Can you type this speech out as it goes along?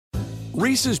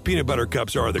Reese's peanut butter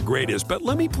cups are the greatest, but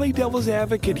let me play devil's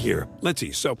advocate here. Let's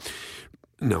see. So,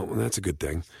 no, that's a good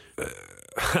thing.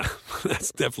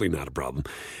 That's definitely not a problem.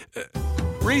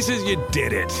 Reese's, you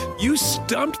did it. You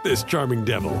stumped this charming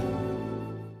devil.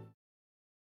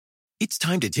 It's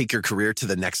time to take your career to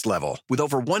the next level. With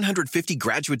over 150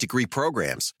 graduate degree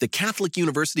programs, the Catholic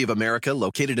University of America,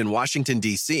 located in Washington,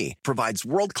 D.C., provides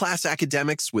world-class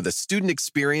academics with a student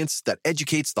experience that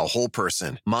educates the whole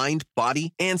person, mind,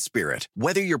 body, and spirit.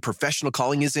 Whether your professional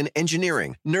calling is in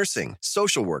engineering, nursing,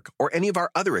 social work, or any of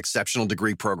our other exceptional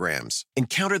degree programs,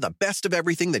 encounter the best of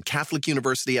everything that Catholic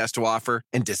University has to offer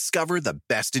and discover the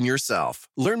best in yourself.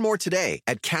 Learn more today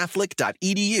at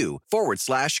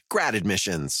catholic.edu/grad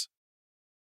admissions.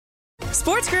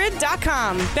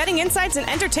 SportsGrid.com. Betting insights and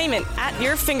entertainment at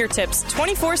your fingertips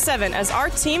 24/7 as our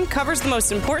team covers the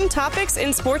most important topics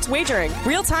in sports wagering.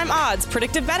 Real-time odds,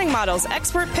 predictive betting models,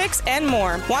 expert picks, and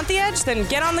more. Want the edge? Then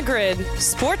get on the grid.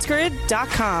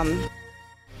 SportsGrid.com.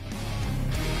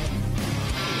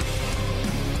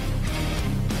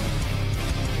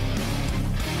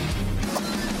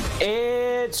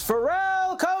 It's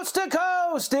Ferrall Coast to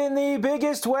Coast in the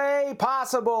biggest way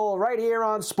possible right here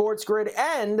on Sports Grid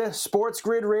and Sports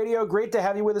Grid Radio. Great to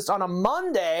have you with us on a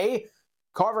Monday.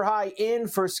 Carver High in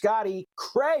for Scotty.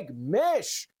 Craig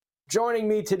Mish joining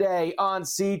me today on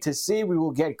C2C. We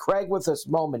will get Craig with us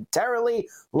momentarily.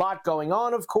 A lot going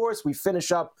on, of course. We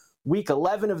finish up Week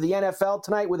 11 of the NFL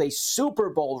tonight with a Super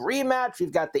Bowl rematch.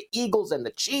 We've got the Eagles and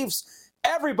the Chiefs.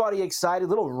 Everybody excited. A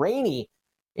little rainy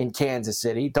in Kansas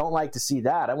City. Don't like to see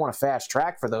that. I want a fast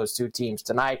track for those two teams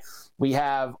tonight. We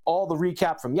have all the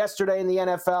recap from yesterday in the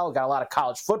NFL. Got a lot of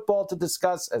college football to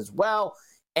discuss as well.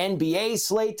 NBA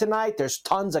slate tonight. There's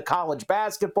tons of college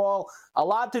basketball. A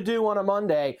lot to do on a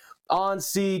Monday on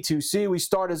C2C. We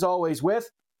start as always with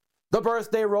the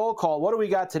birthday roll call. What do we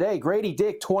got today? Grady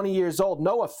Dick, 20 years old.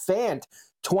 Noah Fant,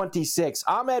 26.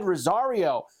 Ahmed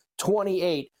Rosario,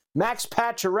 28. Max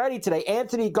Pacioretty today.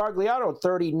 Anthony Gagliardo,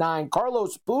 39.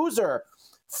 Carlos Boozer,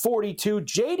 42.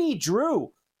 J.D.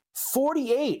 Drew,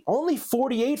 48. Only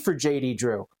 48 for J.D.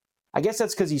 Drew. I guess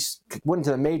that's because he went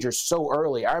into the majors so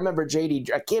early. I remember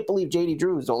I can't believe J.D.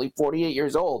 Drew is only 48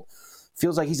 years old.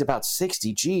 Feels like he's about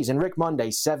 60. Geez. And Rick Monday,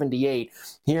 78.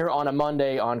 Here on a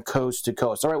Monday on Coast to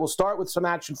Coast. All right, we'll start with some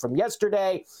action from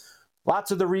yesterday.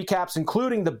 Lots of the recaps,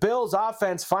 including the Bills'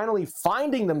 offense finally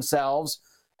finding themselves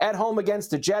at home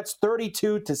against the Jets,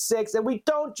 32-6. And we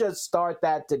don't just start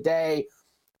that today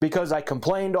because I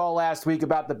complained all last week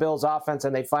about the Bills' offense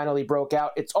and they finally broke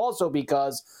out. It's also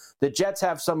because the Jets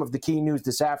have some of the key news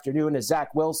this afternoon as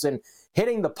Zach Wilson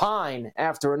hitting the pine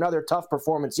after another tough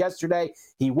performance yesterday.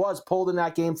 He was pulled in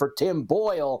that game for Tim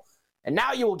Boyle. And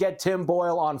now you will get Tim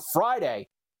Boyle on Friday.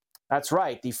 That's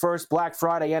right, the first Black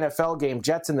Friday NFL game,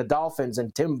 Jets and the Dolphins,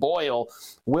 and Tim Boyle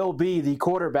will be the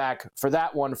quarterback for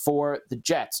that one for the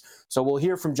Jets. So we'll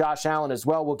hear from Josh Allen as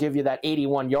well. We'll give you that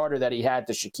 81-yarder that he had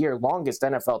to Shakir, longest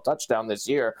NFL touchdown this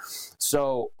year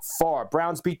so far.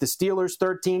 Browns beat the Steelers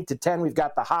 13-10. We've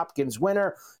got the Hopkins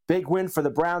winner. Big win for the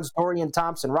Browns. Dorian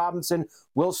Thompson-Robinson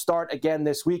will start again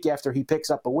this week after he picks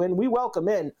up a win. We welcome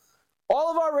in all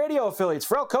of our radio affiliates.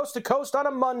 Ferrall Coast to Coast on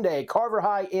a Monday. Carver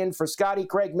High in for Scotty.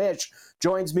 Craig Mish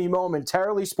joins me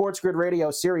momentarily. Sports Grid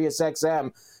Radio, Sirius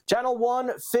XM, Channel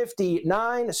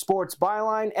 159, Sports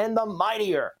Byline, and the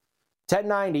mightier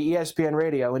 1090 ESPN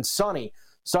Radio in sunny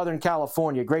Southern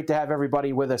California. Great to have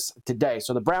everybody with us today.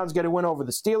 So the Browns get a win over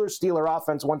the Steelers. Steeler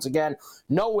offense, once again,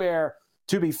 nowhere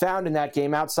to be found in that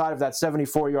game outside of that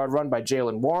 74-yard run by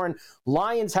Jaylen Warren.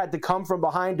 Lions had to come from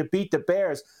behind to beat the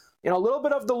Bears. You know, a little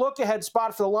bit of the look-ahead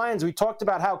spot for the Lions. We talked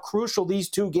about how crucial these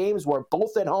two games were,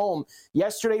 both at home.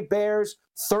 Yesterday, Bears.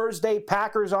 Thursday,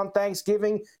 Packers on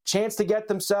Thanksgiving. Chance to get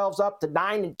themselves up to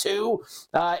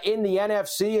 9-2 in the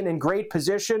NFC and in great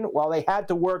position. While they had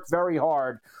to work very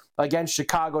hard against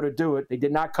Chicago to do it. They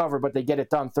did not cover, but they get it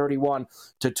done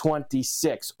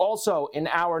 31-26. Also, in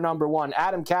hour number one,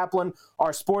 Adam Caplan,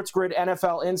 our Sports Grid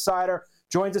NFL insider,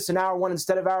 joins us in hour one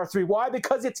instead of hour three. Why?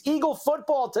 Because it's Eagle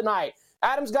football tonight.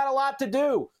 Adam's got a lot to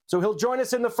do, so he'll join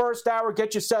us in the first hour,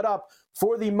 get you set up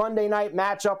for the Monday night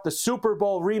matchup, the Super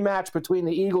Bowl rematch between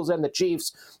the Eagles and the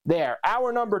Chiefs there.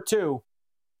 Hour number two,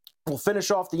 we'll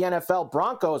finish off the NFL.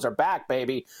 Broncos are back,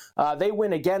 baby. They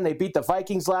win again. They beat the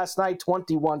Vikings last night,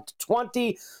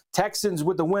 21-20. Texans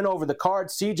with the win over the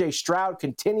Cards. C.J. Stroud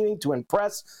continuing to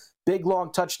impress. Big,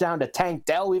 long touchdown to Tank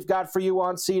Dell we've got for you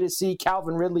on C2C.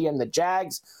 Calvin Ridley and the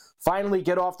Jags finally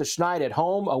get off the schneid at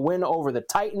home. A win over the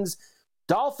Titans.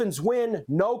 Dolphins win,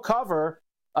 no cover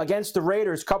against the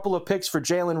Raiders. Couple of picks for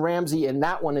Jalen Ramsey, and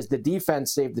that one is the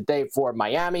defense saved the day for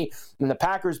Miami. And the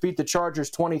Packers beat the Chargers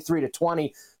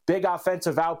 23-20. Big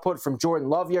offensive output from Jordan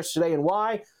Love yesterday. And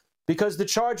why? Because the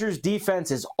Chargers'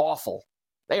 defense is awful.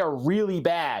 They are really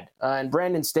bad. And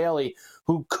Brandon Staley,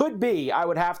 who could be, I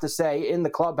would have to say, in the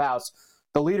clubhouse,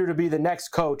 the leader to be the next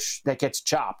coach that gets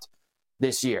chopped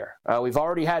this year. We've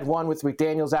already had one with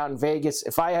McDaniels out in Vegas.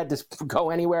 If I had to go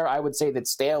anywhere, I would say that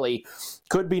Staley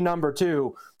could be number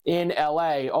 2 in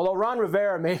L.A., although Ron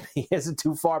Rivera maybe isn't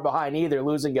too far behind either,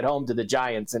 losing at home to the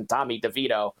Giants and Tommy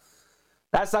DeVito.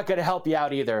 That's not going to help you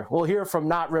out either. We'll hear from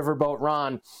Not Riverboat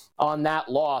Ron on that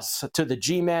loss to the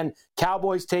G-Men.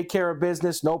 Cowboys take care of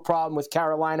business, no problem with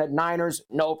Carolina. Niners,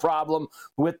 no problem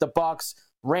with the Bucks.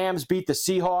 Rams beat the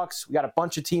Seahawks. We got a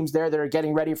bunch of teams there that are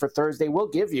getting ready for Thursday. We'll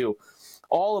give you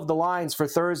all of the lines for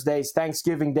Thursday's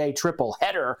Thanksgiving Day triple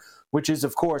header, which is,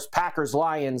 of course, Packers,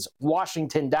 Lions,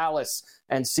 Washington, Dallas,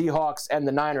 and Seahawks and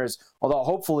the Niners. Although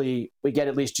hopefully we get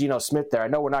at least Geno Smith there. I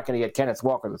know we're not going to get Kenneth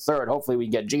Walker III. Hopefully we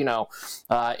get Geno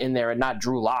in there and not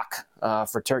Drew Lock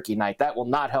for Turkey Night. That will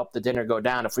not help the dinner go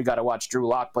down if we got to watch Drew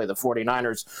Lock play the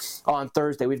 49ers on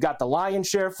Thursday. We've got the Lions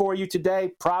share for you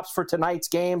today. Props for tonight's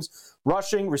games.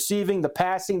 Rushing, receiving, the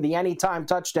passing, the anytime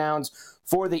touchdowns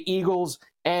for the Eagles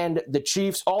and the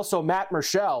Chiefs. Also, Matt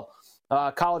Murschel,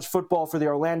 college football for the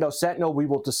Orlando Sentinel. We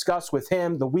will discuss with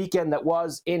him the weekend that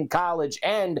was in college.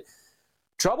 And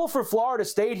trouble for Florida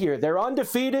State here. They're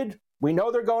undefeated. We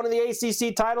know they're going to the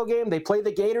ACC title game. They play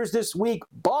the Gators this week.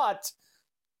 But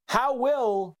how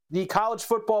will the College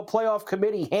Football Playoff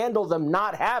Committee handle them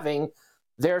not having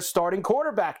their starting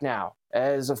quarterback now?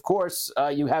 As, of course,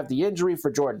 you have the injury for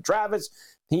Jordan Travis.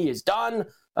 He is done.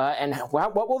 And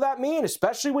what will that mean,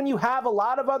 especially when you have a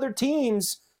lot of other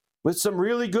teams with some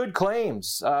really good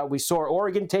claims? We saw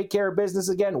Oregon take care of business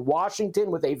again.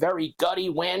 Washington with a very gutty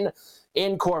win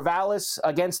in Corvallis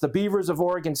against the Beavers of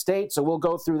Oregon State. So we'll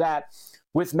go through that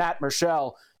with Matt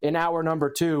Murschel in hour number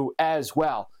 2 as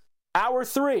well. Hour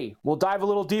 3, we'll dive a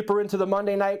little deeper into the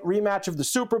Monday night rematch of the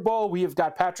Super Bowl. We have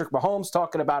got Patrick Mahomes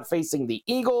talking about facing the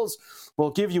Eagles.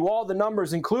 We'll give you all the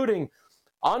numbers, including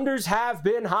unders have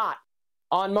been hot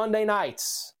on Monday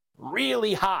nights.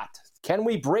 Really hot. Can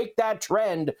we break that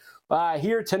trend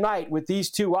here tonight with these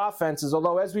two offenses?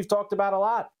 Although, as we've talked about a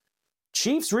lot,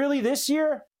 Chiefs really this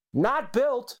year not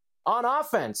built on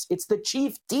offense. It's the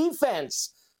Chief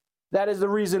defense that is the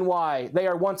reason why they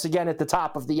are once again at the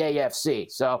top of the AFC.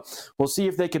 So we'll see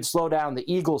if they can slow down the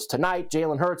Eagles tonight.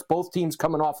 Jalen Hurts, both teams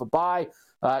coming off a bye.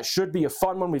 Should be a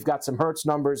fun one. We've got some Hurts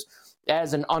numbers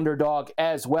as an underdog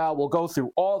as well. We'll go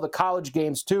through all the college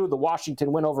games too. The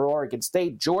Washington win over Oregon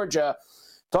State. Georgia,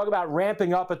 talk about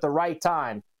ramping up at the right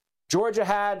time. Georgia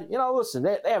had, listen,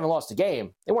 they haven't lost a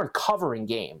game. They weren't covering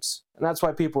games. And that's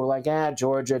why people were like,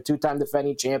 Georgia, 2-time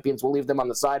defending champions. We'll leave them on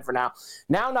the side for now.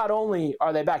 Now, not only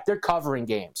are they back, they're covering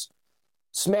games.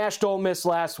 Smashed Ole Miss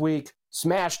last week.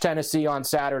 Smashed Tennessee on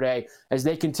Saturday as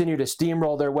they continue to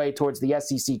steamroll their way towards the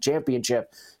SEC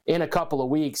championship in a couple of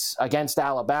weeks against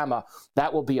Alabama.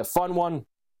 That will be a fun one.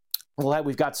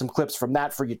 We've got some clips from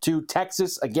that for you too.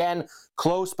 Texas, again,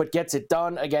 close but gets it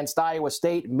done against Iowa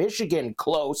State. Michigan,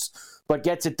 close but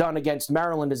gets it done against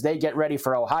Maryland as they get ready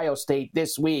for Ohio State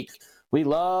this week. We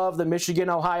love the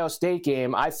Michigan-Ohio State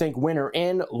game. I think winner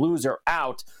in, loser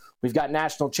out. We've got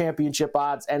national championship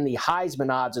odds and the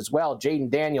Heisman odds as well. Jaden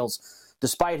Daniels,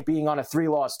 despite being on a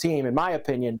 3-loss team, in my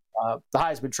opinion, the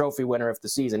Heisman Trophy winner if the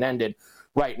season ended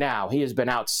right now. He has been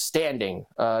outstanding.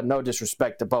 No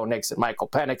disrespect to Bo Nix and Michael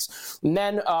Penix. And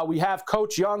then we have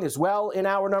Coach Young as well in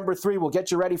hour number 3. We'll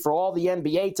get you ready for all the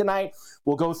NBA tonight.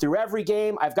 We'll go through every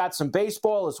game. I've got some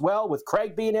baseball as well with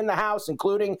Craig being in the house,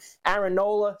 including Aaron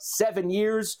Nola, 7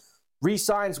 years.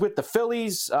 Re-signs with the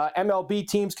Phillies. MLB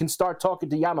teams can start talking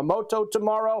to Yamamoto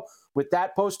tomorrow with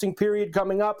that posting period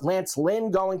coming up. Lance Lynn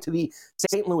going to the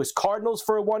St. Louis Cardinals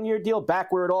for a 1-year deal,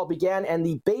 back where it all began. And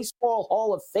the Baseball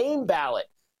Hall of Fame ballot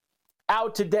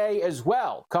out today as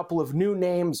well. Couple of new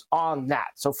names on that.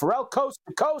 So Ferrall coast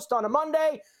to coast on a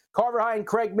Monday. Carver and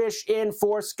Craig Mish in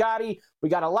for Scotty. We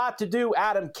got a lot to do.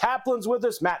 Adam Caplan's with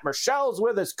us. Matt Murschel's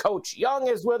with us. Coach Young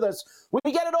is with us.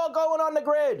 We get it all going on the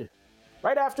grid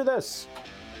right after this.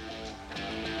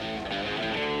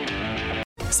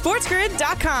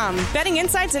 SportsGrid.com. Betting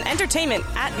insights and entertainment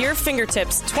at your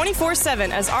fingertips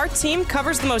 24/7 as our team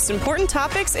covers the most important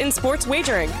topics in sports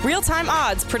wagering. Real-time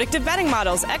odds, predictive betting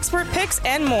models, expert picks,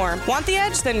 and more. Want the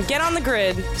edge? Then get on the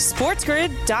grid.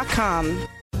 SportsGrid.com.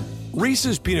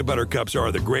 Reese's Peanut Butter Cups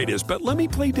are the greatest, but let me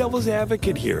play devil's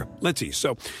advocate here. Let's see.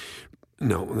 So,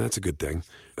 no, that's a good thing.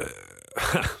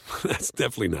 That's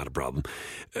definitely not a problem.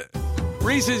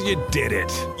 Reese's, you did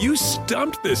it. You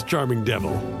stumped this charming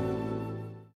devil.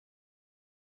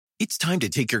 It's time to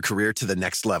take your career to the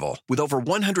next level. With over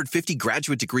 150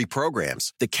 graduate degree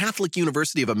programs, the Catholic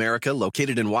University of America,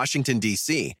 located in Washington,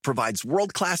 D.C., provides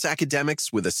world-class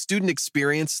academics with a student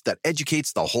experience that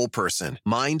educates the whole person,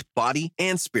 mind, body,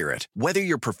 and spirit. Whether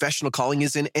your professional calling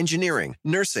is in engineering,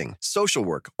 nursing, social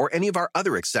work, or any of our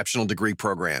other exceptional degree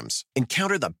programs,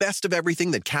 encounter the best of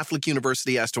everything that Catholic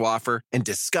University has to offer and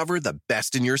discover the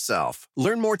best in yourself.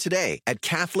 Learn more today at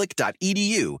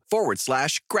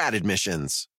catholic.edu/grad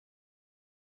admissions.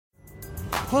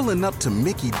 Pulling up to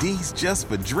Mickey D's just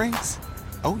for drinks?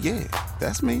 Oh yeah,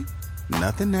 that's me.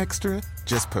 Nothing extra,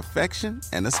 just perfection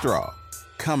and a straw.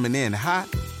 Coming in hot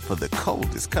for the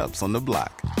coldest cups on the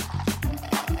block.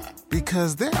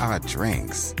 Because there are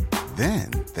drinks.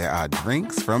 Then there are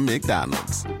drinks from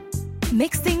McDonald's.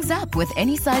 Mix things up with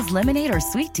any size lemonade or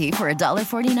sweet tea for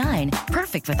 $1.49.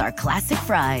 Perfect with our classic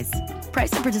fries.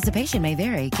 Price and participation may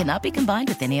vary. Cannot be combined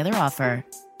with any other offer.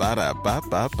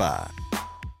 Ba-da-ba-ba-ba.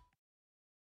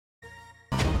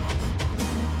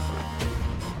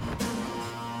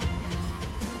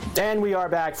 And we are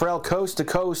back, Ferrall, Coast to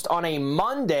Coast on a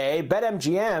Monday.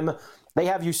 BetMGM, they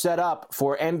have you set up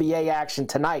for NBA action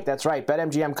tonight. That's right.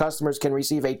 BetMGM customers can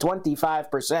receive a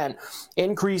 25%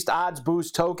 increased odds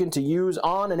boost token to use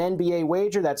on an NBA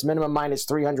wager. That's minimum minus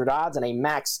 300 odds and a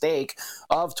max stake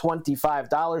of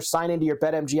 $25. Sign into your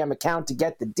BetMGM account to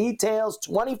get the details.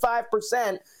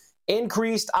 25%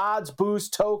 increased odds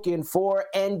boost token for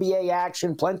NBA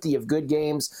action. Plenty of good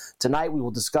games tonight. We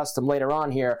will discuss them later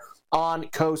on here on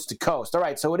Coast to Coast. All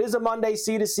right, so it is a Monday,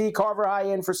 C2C. Carver High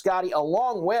in for Scotty,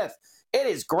 along with, it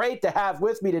is great to have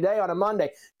with me today on a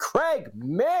Monday, Craig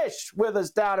Mish with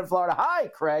us down in Florida. Hi,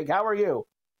 Craig. How are you?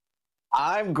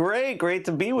 I'm great. Great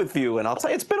to be with you. And I'll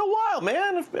say it's been a while,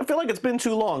 man. I feel like it's been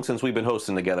too long since we've been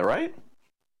hosting together, right?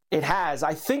 It has.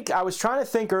 I was trying to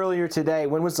think earlier today,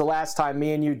 when was the last time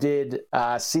me and you did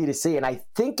C2C? And I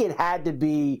think it had to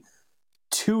be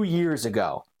 2 years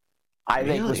ago. I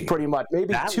think was pretty much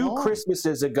maybe that 2 long?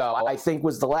 Christmases ago. I think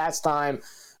was the last time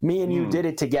me and you did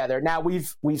it together. Now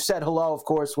we've said hello, of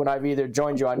course, when I've either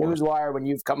joined you on Newswire, when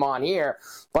you've come on here.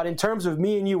 But in terms of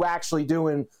me and you actually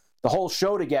doing the whole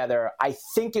show together, I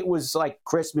think it was like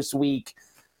Christmas week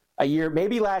a year,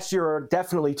 maybe last year, or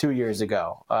definitely 2 years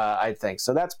ago. I think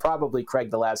so. That's probably,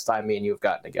 Craig, the last time me and you have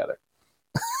gotten together.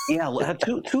 Yeah,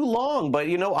 too long. But,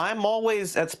 you know, I'm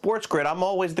always at Sports Grid. I'm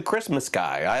always the Christmas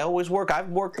guy. I always work. I've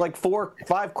worked like 4,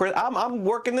 5. I'm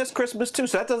working this Christmas too,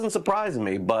 so that doesn't surprise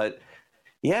me. But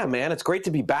yeah, man, it's great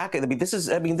to be back. This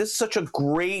is such a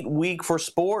great week for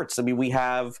sports. I mean, we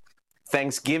have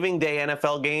Thanksgiving Day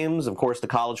NFL games, of course, the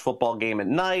college football game at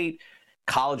night,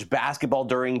 college basketball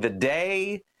during the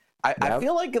day. I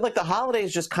feel like the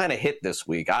holidays just kind of hit this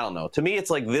week. I don't know. To me,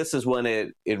 it's like this is when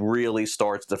it really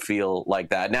starts to feel like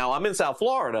that. Now, I'm in South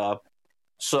Florida,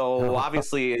 so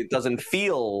obviously it doesn't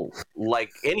feel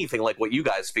like anything like what you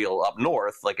guys feel up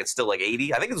north. Like it's still like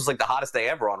 80. I think it was like the hottest day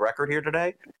ever on record here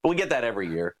today. But we get that every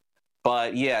year.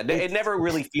 But yeah, it never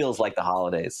really feels like the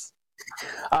holidays.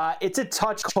 It's a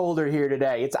touch colder here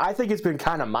today. I think it's been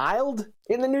kind of mild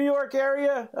in the New York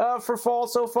area for fall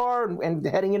so far and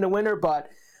heading into winter, but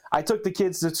I took the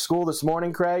kids to school this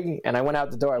morning, Craig, and I went out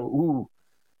the door.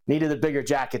 Needed a bigger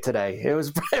jacket today. It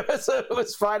was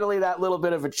finally that little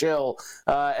bit of a chill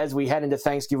as we head into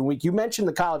Thanksgiving week. You mentioned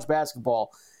the college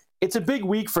basketball. It's a big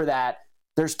week for that.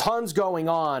 There's tons going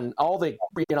on. All the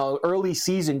early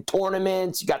season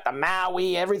tournaments. You got the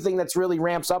Maui. Everything that's really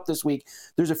ramps up this week.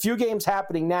 There's a few games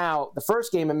happening now. The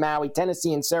first game in Maui,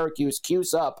 Tennessee and Syracuse,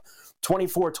 Cuse up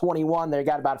 24-21. They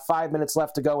got about 5 minutes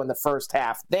left to go in the first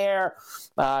half there.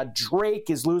 Drake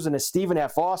is losing to Stephen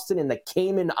F. Austin in the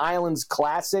Cayman Islands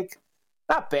Classic.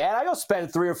 Not bad. I go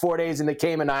spend 3 or 4 days in the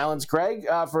Cayman Islands, Craig,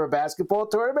 for a basketball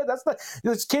tournament.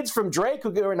 There's kids from Drake who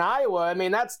are in Iowa. I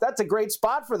mean, that's a great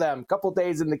spot for them. A couple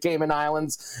days in the Cayman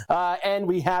Islands. And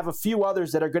we have a few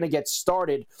others that are going to get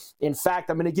started. In fact,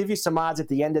 I'm going to give you some odds at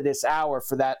the end of this hour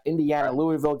for that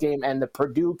Indiana-Louisville game and the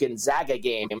Purdue-Gonzaga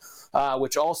game,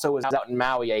 which also is out in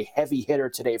Maui, a heavy hitter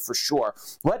today for sure.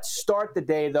 Let's start the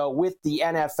day, though, with the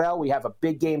NFL. We have a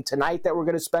big game tonight that we're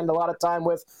going to spend a lot of time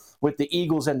with the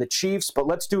Eagles and the Chiefs. But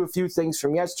let's do a few things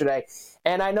from yesterday.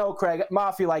 And I know, Craig,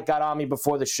 Mafia got on me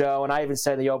before the show, and I even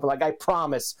said in the open, I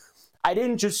promise, I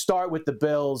didn't just start with the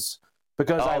Bills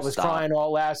because I was crying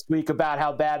all last week about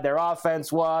how bad their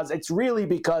offense was. It's really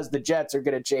because the Jets are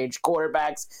going to change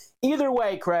quarterbacks. Either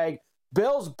way, Craig,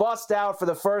 Bills bust out for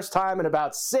the first time in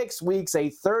about 6 weeks, a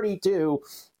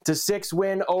 32-6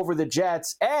 win over the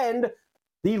Jets, and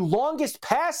the longest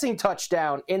passing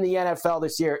touchdown in the NFL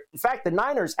this year. In fact, the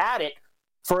Niners had it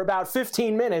for about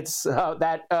 15 minutes,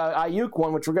 that Ayuk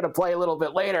one, which we're going to play a little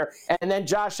bit later. And then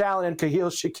Josh Allen and Khalil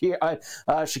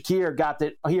Shakir got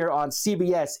it here on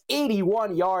CBS.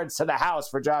 81 yards to the house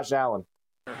for Josh Allen.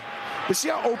 But see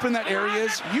how open that area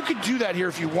is? You could do that here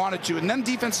if you wanted to, and then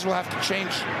defenses will have to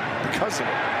change because of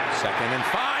it. 2nd and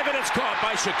 5, and it's caught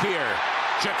by Shakir.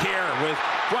 Shakir with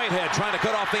Whitehead trying to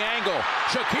cut off the angle.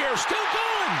 Shakir still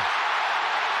going.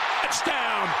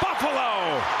 Touchdown,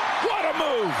 Buffalo. What a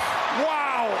move.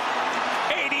 Wow.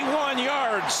 81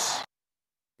 yards.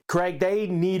 Craig, they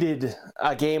needed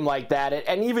a game like that,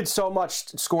 and even so much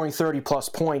scoring 30-plus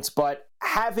points, but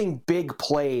having big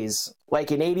plays,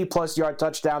 like an 80-plus yard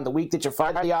touchdown the week that you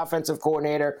fired the offensive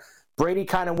coordinator, Brady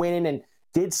kind of went in and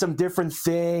did some different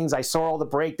things. I saw all the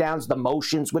breakdowns, the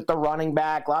motions with the running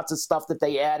back, lots of stuff that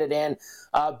they added in.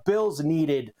 Bills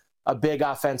needed a big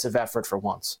offensive effort for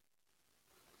once.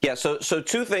 Yeah, so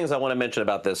two things I want to mention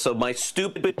about this. So my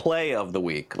stupid play of the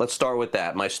week, let's start with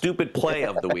that. My stupid play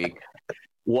of the week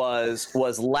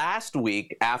was last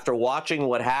week after watching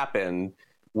what happened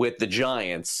with the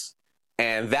Giants,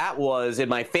 and that was in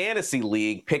my fantasy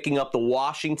league picking up the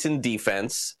Washington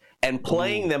defense and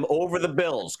playing them over the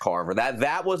Bills, Carver.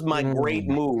 That was my great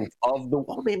move of the.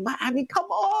 I mean, come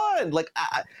on!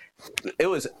 It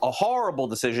was a horrible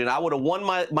decision. I would have won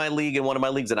my league in one of my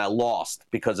leagues, and I lost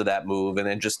because of that move. And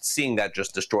then just seeing that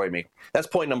just destroyed me. That's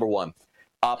point number one.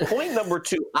 Point number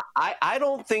two, I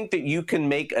don't think that you can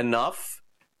make enough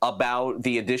about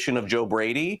the addition of Joe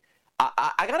Brady.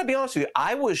 I got to be honest with you.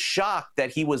 I was shocked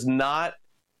that he was not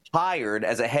hired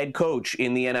as a head coach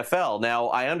in the NFL. Now,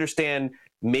 I understand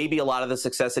maybe a lot of the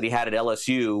success that he had at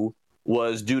LSU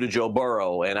was due to Joe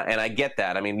Burrow, and I get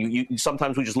that. I mean, you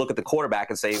sometimes we just look at the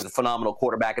quarterback and say he's a phenomenal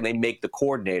quarterback, and they make the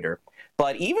coordinator.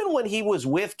 But even when he was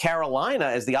with Carolina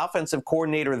as the offensive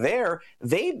coordinator there,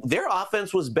 their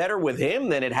offense was better with him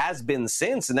than it has been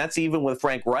since, and that's even with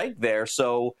Frank Reich there.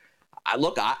 So,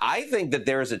 I think that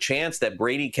there is a chance that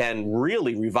Brady can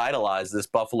really revitalize this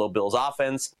Buffalo Bills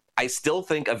offense. I still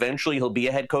think eventually he'll be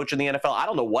a head coach in the NFL. I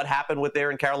don't know what happened with there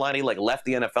in Carolina. He left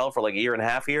the NFL for a year and a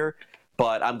half here,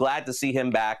 but I'm glad to see him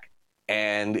back.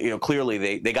 And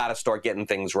clearly they got to start getting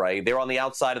things right. They're on the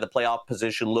outside of the playoff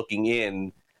position looking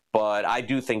in, but I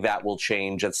do think that will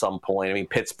change at some point. I mean,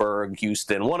 Pittsburgh,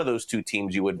 Houston, one of those two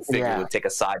teams you would figure would take a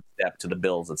side step to the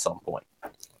Bills at some point.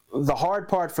 The hard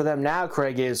part for them now,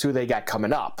 Craig, is who they got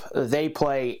coming up. They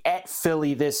play at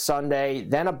Philly this Sunday,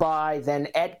 then a bye, then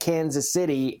at Kansas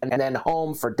City, and then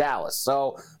home for Dallas.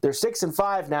 So they're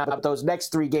 6-5 now, but those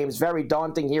next 3 games, very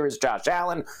daunting. Here is Josh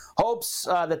Allen. Hopes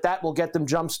that will get them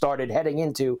jump-started heading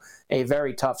into a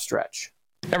very tough stretch.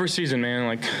 Every season,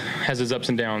 man, has its ups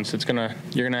and downs.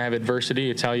 You're gonna have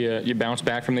adversity. It's how you bounce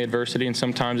back from the adversity, and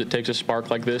sometimes it takes a spark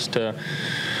like this to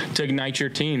ignite your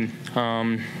team.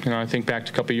 I think back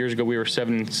to a couple of years ago, we were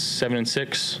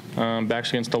 7-6, backs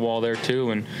against the wall there too,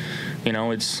 and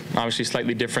it's obviously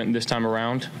slightly different this time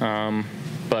around.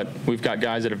 But we've got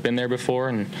guys that have been there before,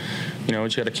 and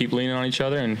just got to keep leaning on each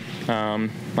other, and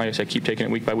like I said, keep taking it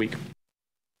week by week.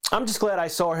 I'm just glad I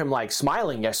saw him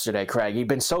smiling yesterday, Craig. He'd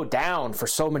been so down for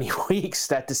so many weeks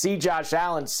that to see Josh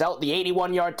Allen sell the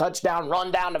 81-yard touchdown,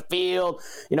 run down the field,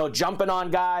 jumping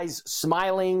on guys,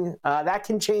 smiling, that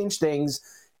can change things,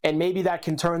 and maybe that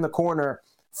can turn the corner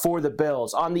for the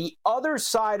Bills. On the other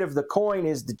side of the coin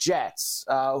is the Jets,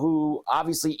 who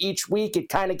obviously each week it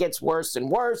kind of gets worse and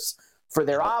worse for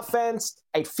their offense.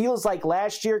 It feels like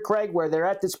last year, Craig, where they're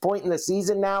at this point in the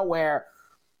season now where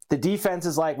the defense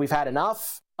is we've had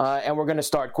enough. And we're going to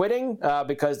start quitting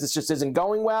because this just isn't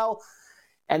going well.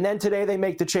 And then today they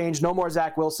make the change. No more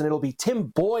Zach Wilson. It'll be Tim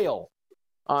Boyle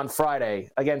on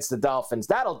Friday against the Dolphins.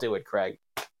 That'll do it, Craig.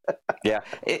 Yeah,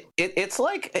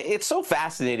 it's so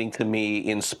fascinating to me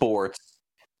in sports,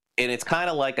 and it's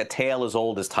kind of like a tale as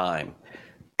old as time.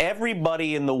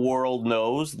 Everybody in the world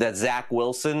knows that Zach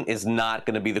Wilson is not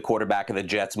going to be the quarterback of the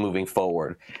Jets moving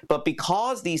forward. But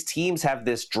because these teams have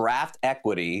this draft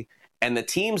equity, and the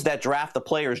teams that draft the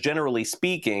players, generally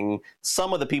speaking,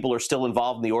 some of the people are still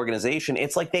involved in the organization.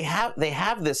 It's like they have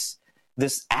this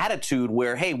attitude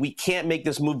where, hey, we can't make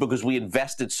this move because we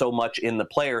invested so much in the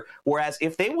player. Whereas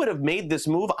if they would have made this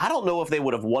move, I don't know if they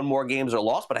would have won more games or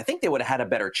lost, but I think they would have had a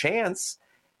better chance.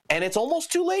 And it's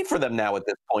almost too late for them now at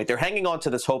this point. They're hanging on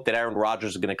to this hope that Aaron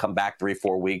Rodgers is going to come back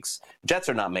 3-4 weeks. Jets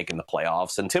are not making the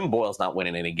playoffs, and Tim Boyle's not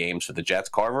winning any games for the Jets.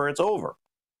 Carver, it's over.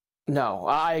 No,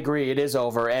 I agree. It is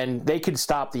over, and they could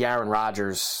stop the Aaron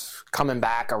Rodgers coming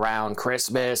back around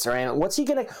Christmas or anything. What's he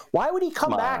gonna? Why would he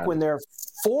come back when they're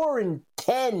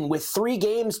 4-10 with 3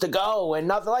 games to go and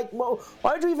nothing. Like, well,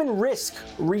 why would you even risk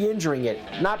re-injuring it?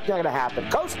 Not going to happen.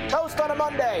 Coast on a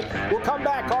Monday. We'll come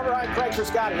back. Carver and Craig for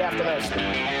Scotty after this.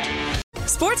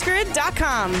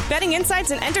 SportsGrid.com. Betting insights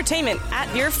and entertainment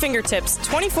at your fingertips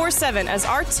 24/7 as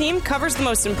our team covers the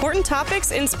most important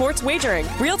topics in sports wagering.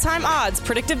 Real-time odds,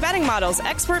 predictive betting models,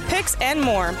 expert picks, and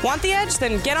more. Want the edge?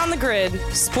 Then get on the grid.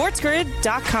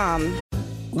 SportsGrid.com.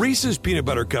 Reese's peanut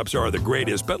butter cups are the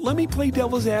greatest, but let me play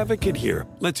devil's advocate here.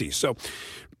 Let's see. So,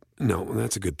 no,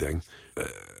 that's a good thing.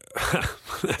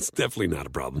 That's definitely not a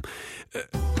problem.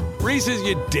 Reese's,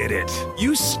 you did it.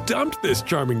 You stumped this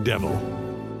charming devil.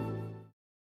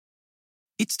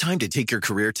 It's time to take your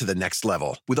career to the next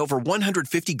level. With over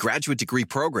 150 graduate degree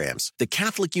programs, the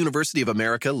Catholic University of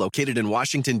America, located in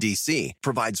Washington, D.C.,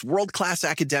 provides world-class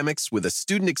academics with a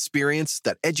student experience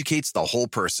that educates the whole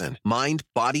person, mind,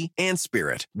 body, and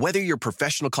spirit. Whether your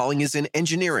professional calling is in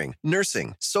engineering,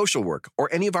 nursing, social work, or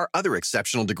any of our other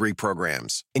exceptional degree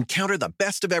programs, encounter the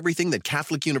best of everything that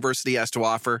Catholic University has to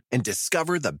offer and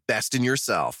discover the best in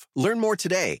yourself. Learn more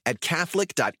today at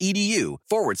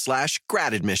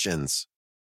catholic.edu/grad admissions.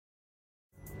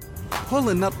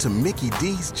 Pulling up to Mickey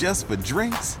D's just for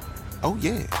drinks? Oh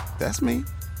yeah, that's me.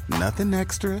 Nothing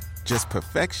extra, just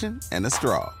perfection and a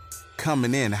straw.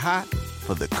 Coming in hot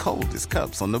for the coldest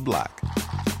cups on the block.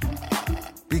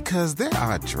 Because there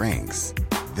are drinks.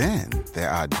 Then there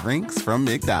are drinks from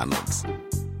McDonald's.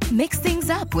 Mix things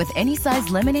up with any size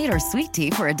lemonade or sweet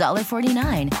tea for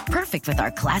 $1.49. Perfect with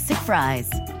our classic fries.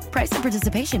 Price and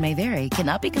participation may vary.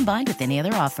 Cannot be combined with any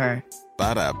other offer.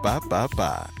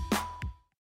 Ba-da-ba-ba-ba.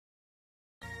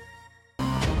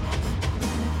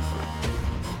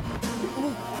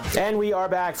 And we are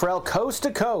back, Ferrall, Coast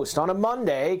to Coast on a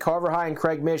Monday. Carver High and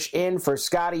Craig Mish in for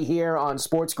Scotty here on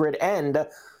Sports Grid and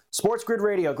Sports Grid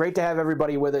Radio. Great to have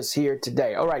everybody with us here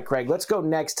today. All right, Craig, let's go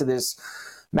next to this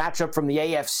matchup from the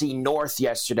AFC North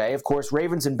yesterday. Of course,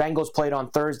 Ravens and Bengals played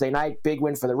on Thursday night. Big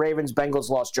win for the Ravens. Bengals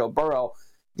lost Joe Burrow.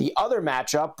 The other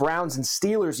matchup, Browns and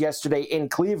Steelers yesterday in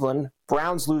Cleveland.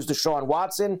 Browns lose to Deshaun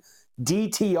Watson.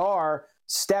 DTR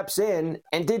steps in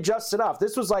and did just enough.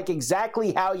 This was like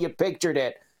exactly how you pictured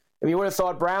it. I mean, you would have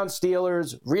thought Browns,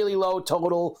 Steelers, really low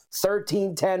total,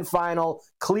 13-10 final.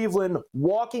 Cleveland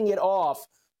walking it off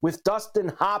with Dustin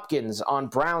Hopkins on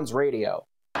Browns radio.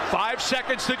 5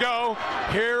 seconds to go.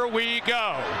 Here we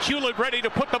go. Hewlett ready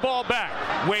to put the ball back.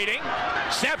 Waiting.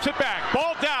 Snaps it back.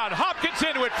 Ball down. Hopkins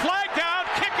into it. Flag down.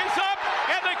 Kick is up.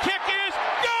 And the kick is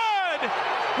good.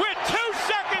 With 2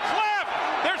 seconds left.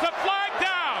 There's a flag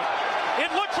down.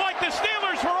 It looks like the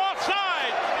Steelers were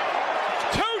offside.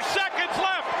 2 seconds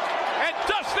left. And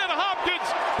Dustin Hopkins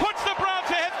puts the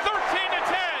Browns ahead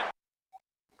 13-10.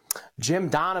 Jim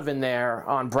Donovan there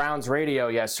on Browns radio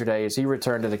yesterday as he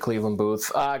returned to the Cleveland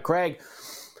booth. Craig,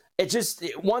 it just,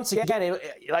 once again,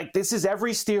 like this is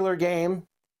every Steeler game.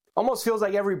 Almost feels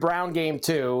like every Brown game,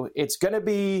 too. It's going to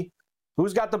be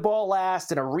who's got the ball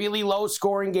last in a really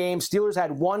low-scoring game. Steelers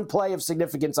had one play of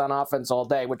significance on offense all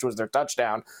day, which was their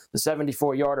touchdown, the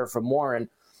 74-yarder from Warren.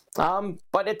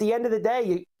 But at the end of the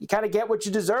day, you kind of get what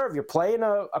you deserve. You're playing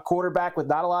a quarterback with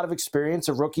not a lot of experience,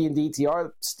 a rookie in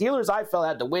DTR. Steelers, I felt,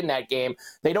 had to win that game.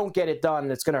 They don't get it done,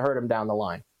 and it's going to hurt them down the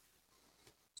line.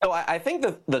 So I think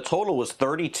the total was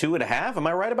 32.5. Am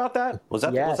I right about that? Was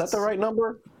that the right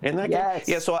number in that game?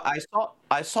 Yeah. So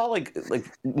I saw like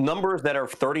numbers that are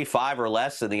 35 or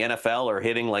less in the NFL are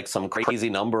hitting like some crazy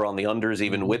number on the unders,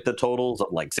 even with the totals of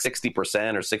like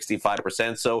 60% or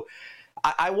 65%. So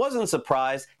I wasn't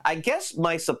surprised. I guess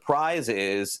my surprise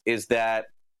is that,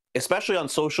 especially on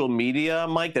social media,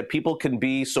 Mike, that people can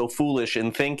be so foolish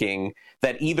in thinking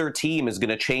that either team is going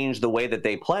to change the way that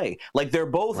they play. Like they're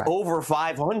both over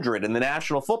 500 in the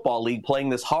National Football League playing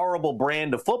this horrible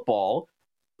brand of football,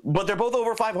 but they're both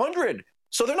over 500.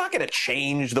 So they're not going to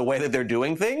change the way that they're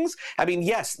doing things. I mean,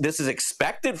 yes, this is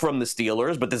expected from the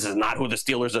Steelers, but this is not who the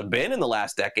Steelers have been in the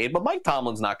last decade. But Mike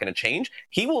Tomlin's not going to change.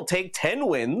 He will take 10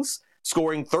 wins,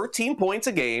 scoring 13 points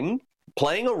a game,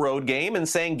 playing a road game and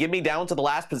saying, give me down to the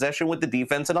last possession with the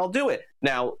defense and I'll do it.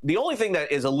 Now, the only thing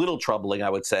that is a little troubling, I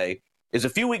would say, is a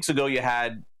few weeks ago you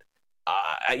had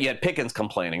Pickens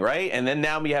complaining, right? And then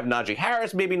now you have Najee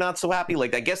Harris maybe not so happy.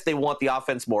 Like, I guess they want the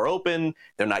offense more open.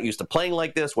 They're not used to playing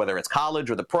like this, whether it's college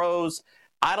or the pros.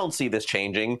 I don't see this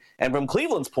changing. And from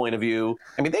Cleveland's point of view,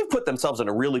 I mean, they've put themselves in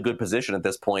a really good position at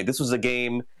this point. This was a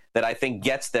game that I think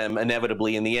gets them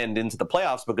inevitably in the end into the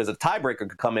playoffs because a tiebreaker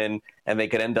could come in and they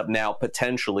could end up now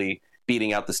potentially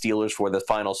beating out the Steelers for the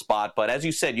final spot. But as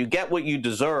you said, you get what you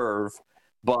deserve.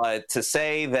 But to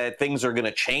say that things are going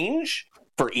to change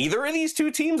for either of these two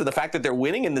teams, and the fact that they're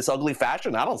winning in this ugly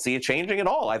fashion, I don't see it changing at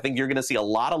all. I think you're going to see a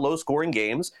lot of low-scoring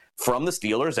games from the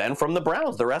Steelers and from the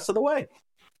Browns the rest of the way.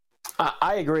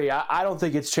 I agree. I don't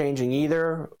think it's changing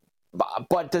either.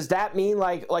 But does that mean,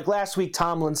 like last week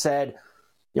Tomlin said,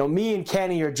 me and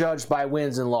Kenny are judged by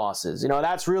wins and losses.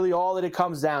 That's really all that it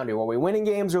comes down to. Are we winning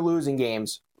games or losing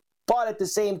games? But at the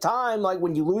same time, like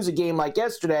when you lose a game like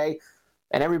yesterday,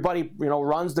 and everybody,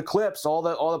 runs the clips, all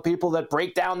the people that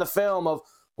break down the film of,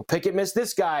 well, Pickett missed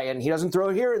this guy, and he doesn't throw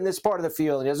here in this part of the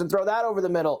field, and he doesn't throw that over the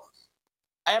middle.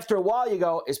 After a while, you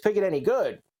go, is Pickett any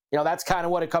good? That's kind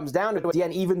of what it comes down to at the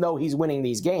end, even though he's winning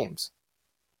these games.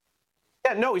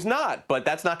 Yeah, no, he's not, but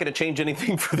that's not going to change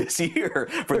anything for this year.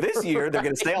 For this year, they're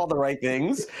going to say all the right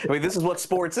things. I mean, this is what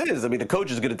sports is. I mean, the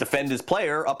coach is going to defend his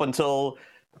player up until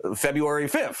February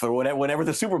 5th or whenever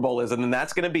the Super Bowl is, and then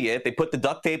that's going to be it. They put the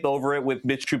duct tape over it with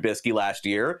Mitch Trubisky last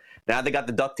year. Now they got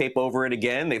the duct tape over it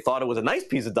again. They thought it was a nice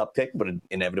piece of duct tape, but it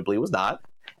inevitably was not.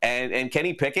 And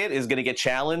Kenny Pickett is going to get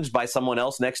challenged by someone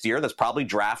else next year that's probably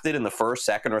drafted in the first,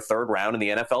 second, or third round in the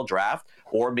NFL draft,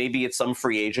 or maybe it's some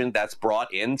free agent that's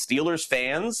brought in. Steelers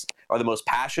fans are the most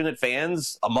passionate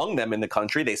fans among them in the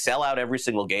country. They sell out every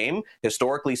single game.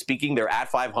 Historically speaking, they're at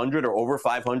 500 or over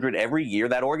 500 every year.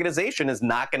 That organization is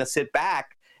not going to sit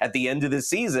back at the end of the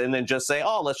season and just say,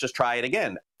 oh, let's just try it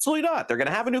again. Absolutely not. They're going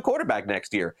to have a new quarterback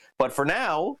next year. But for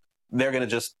now, they're going to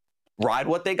just ride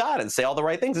what they got and say all the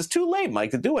right things. It's too late,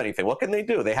 Mike, to do anything. What can they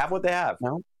do? They have what they have.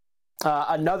 No.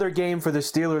 Another game for the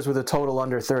Steelers with a total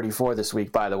under 34 this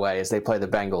week, by the way, as they play the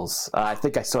Bengals. I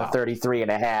think I saw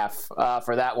 33.5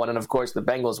 for that one. And, of course, the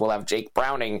Bengals will have Jake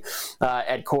Browning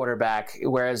at quarterback,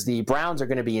 whereas the Browns are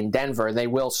going to be in Denver, and they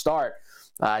will start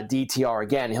DTR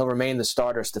again. He'll remain the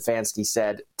starter, Stefanski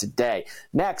said today.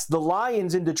 Next, the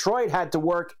Lions in Detroit had to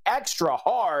work extra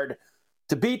hard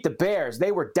to beat the Bears.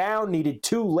 They were down, needed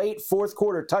 2 late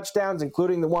fourth-quarter touchdowns,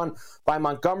 including the one by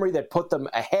Montgomery that put them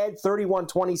ahead,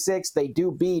 31-26. They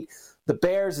do beat the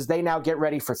Bears as they now get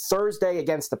ready for Thursday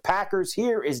against the Packers.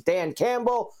 Here is Dan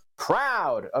Campbell,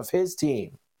 proud of his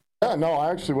team. Yeah, no,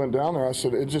 I actually went down there. I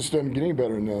said, it just doesn't get any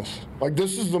better than this. Like,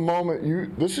 this is the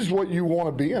moment this is what you want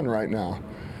to be in right now.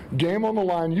 Game on the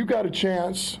line, you got a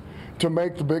chance to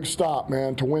make the big stop,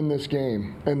 man, to win this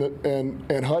game.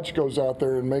 And Hutch goes out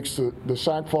there and makes the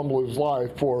sack fumble of his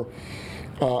life for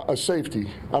a safety.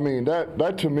 I mean,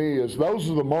 that to me those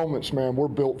are the moments, man, we're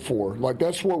built for. Like,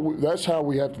 that's how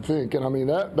we have to think. And I mean,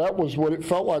 that was what it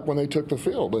felt like when they took the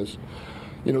field.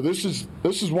 This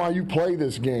is why you play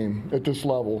this game at this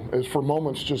level, is for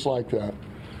moments just like that.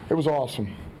 It was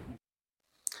awesome.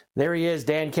 There he is,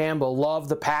 Dan Campbell. Love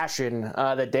the passion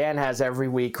that Dan has every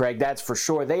week, Craig. That's for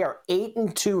sure. They are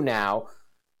 8-2 now.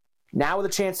 Now with a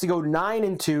chance to go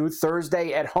 9-2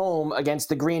 Thursday at home against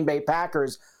the Green Bay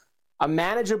Packers. A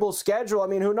manageable schedule. I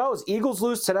mean, who knows? Eagles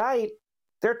lose tonight.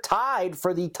 They're tied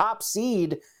for the top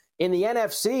seed in the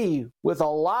NFC with a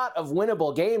lot of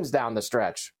winnable games down the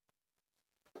stretch.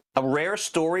 A rare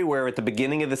story where at the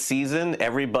beginning of the season,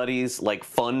 everybody's like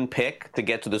fun pick to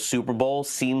get to the Super Bowl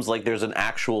seems like there's an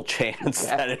actual chance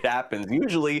that it happens.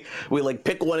 Usually we like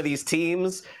pick one of these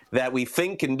teams that we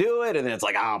think can do it, and then it's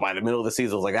like, by the middle of the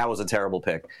season, it's like, that was a terrible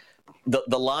pick.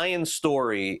 The Lions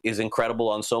story is incredible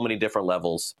on so many different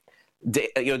levels.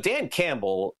 Dan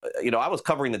Campbell, I was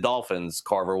covering the Dolphins,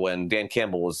 Carver, when Dan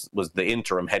Campbell was the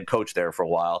interim head coach there for a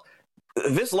while.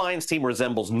 This Lions team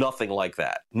resembles nothing like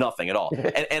that. Nothing at all.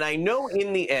 And I know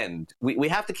in the end, we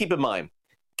have to keep in mind,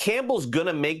 Campbell's going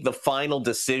to make the final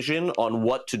decision on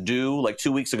what to do. Like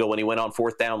 2 weeks ago when he went on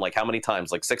fourth down, like how many times?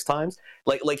 Like 6 times?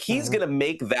 Like he's going to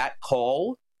make that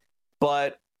call.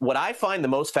 But what I find the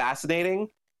most fascinating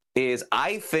is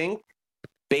I think,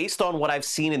 based on what I've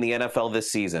seen in the NFL this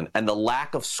season and the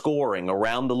lack of scoring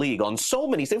around the league on so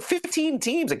many, 15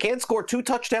 teams that can't score 2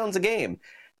 touchdowns a game,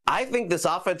 I think this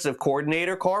offensive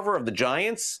coordinator, Carver, of the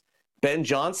Giants, Ben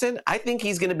Johnson, I think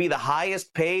he's going to be the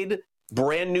highest paid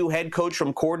brand new head coach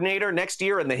from coordinator next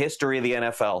year in the history of the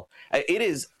NFL. It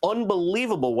is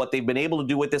unbelievable what they've been able to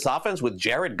do with this offense with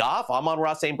Jared Goff,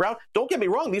 Amon-Ra St. Brown. Don't get me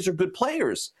wrong, these are good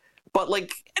players. But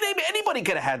like anybody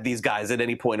could have had these guys at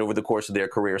any point over the course of their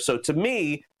career. So to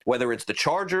me, whether it's the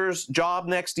Chargers job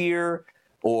next year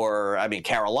or,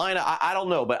 Carolina, I don't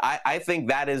know. But I think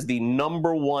that is the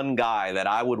number one guy that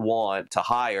I would want to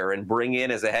hire and bring in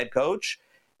as a head coach,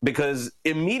 because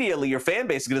immediately your fan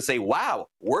base is going to say, wow,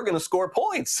 we're going to score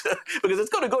points because it's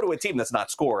going to go to a team that's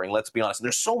not scoring, let's be honest. And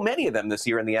there's so many of them this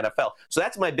year in the NFL. So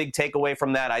that's my big takeaway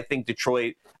from that. I think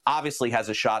Detroit obviously has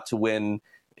a shot to win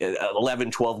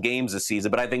 11, 12 games this season,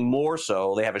 but I think more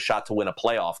so they have a shot to win a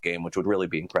playoff game, which would really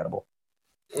be incredible.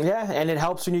 Yeah, and it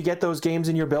helps when you get those games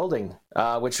in your building,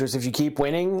 which is if you keep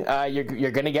winning,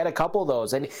 you're going to get a couple of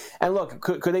those. And look,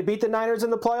 could they beat the Niners in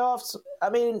the playoffs? I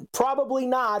mean, probably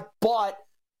not, but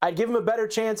I'd give them a better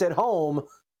chance at home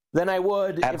than I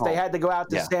would if they had to go out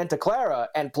to Santa Clara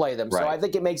and play them. Right. So I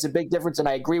think it makes a big difference, and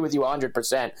I agree with you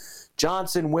 100%.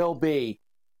 Johnson will be,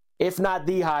 if not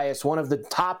the highest, one of the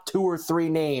top 2 or 3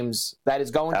 names that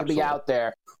is going to be out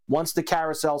there once the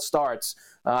carousel starts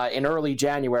in early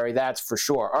January, that's for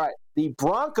sure. All right, the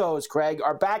Broncos, Craig,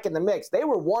 are back in the mix. They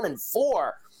were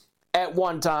 1-4 at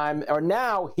one time, or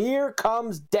now here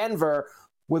comes Denver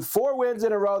with 4 wins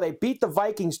in a row. They beat the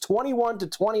Vikings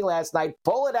 21-20 last night,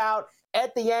 pull it out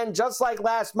at the end, just like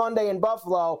last Monday in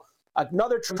Buffalo.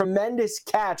 Another tremendous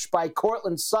catch by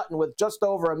Cortland Sutton with just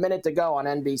over a minute to go on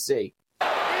NBC.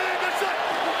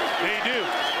 They do.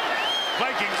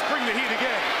 Vikings bring the heat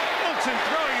again. Wilson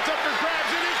throwing, it's up for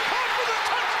grabs, and it's caught for the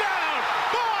touchdown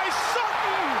by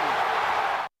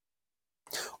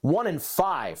Sutton.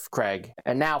 1-5, Craig,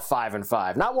 and now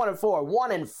 5-5. Not 1-4,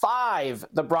 1-5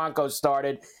 the Broncos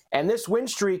started. And this win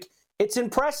streak, it's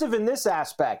impressive in this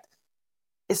aspect.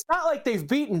 It's not like they've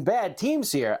beaten bad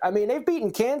teams here. I mean, they've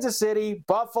beaten Kansas City,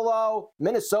 Buffalo,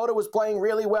 Minnesota was playing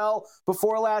really well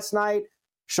before last night.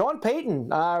 Sean Payton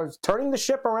turning the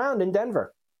ship around in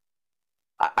Denver.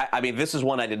 I mean, this is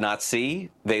one I did not see.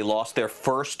 They lost their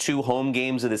first 2 home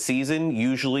games of the season.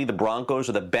 Usually the Broncos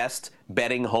are the best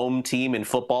betting home team in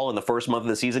football in the first month of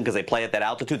the season because they play at that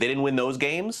altitude. They didn't win those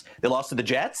games. They lost to the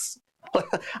Jets.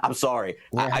 I'm sorry.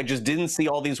 Yeah. I just didn't see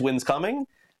all these wins coming.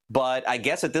 But I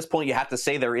guess at this point you have to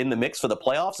say they're in the mix for the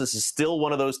playoffs. This is still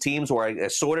one of those teams where I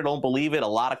sort of don't believe it. A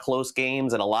lot of close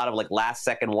games and a lot of like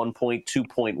last-second 1-point,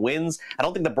 2-point wins. I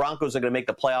don't think the Broncos are going to make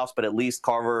the playoffs, but at least,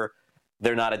 Carver,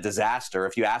 they're not a disaster.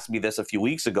 If you asked me this a few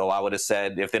weeks ago, I would have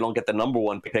said if they don't get the number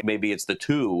 1 pick, maybe it's the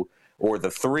 2 or the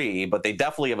 3. But they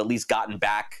definitely have at least gotten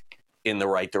back in the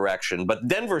right direction. But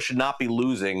Denver should not be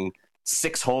losing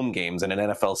 6 home games in an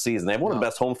NFL season. They have one of the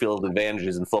best home field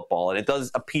advantages in football, and it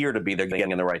does appear to be they're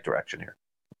getting in the right direction here.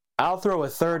 I'll throw a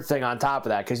third thing on top of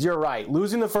that, because you're right.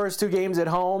 Losing the first 2 games at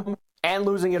home and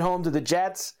losing at home to the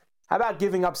Jets, how about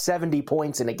giving up 70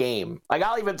 points in a game? Like,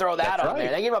 I'll even throw that on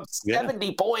there. They gave up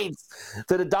 70 points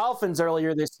to the Dolphins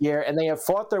earlier this year, and they have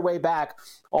fought their way back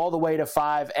all the way to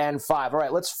 5-5. All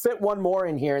right, let's fit one more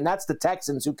in here, and that's the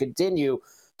Texans, who continue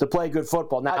to play good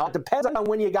football. Now, it depends on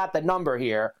when you got the number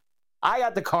here. I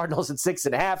got the Cardinals at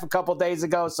 6.5 a couple days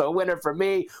ago, so a winner for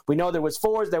me. We know there was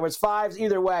 4s, there was 5s.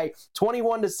 Either way,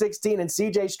 21-16, and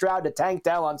C.J. Stroud to Tank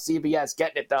Dell on CBS,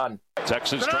 getting it done.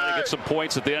 Texans trying to get some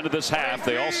points at the end of this half.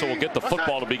 They also will get the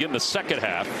football to begin the second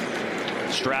half.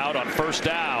 Stroud on first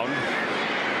down.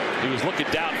 He was looking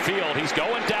downfield. He's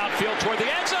going downfield toward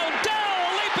the end zone. Dell,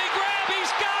 a leaping grab.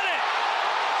 He's got it.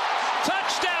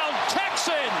 Touchdown,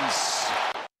 Texans.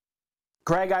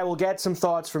 Craig, I will get some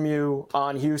thoughts from you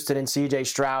on Houston and C.J.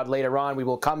 Stroud later on. We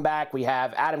will come back. We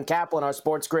have Adam Caplan, our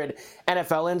Sports Grid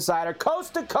NFL insider,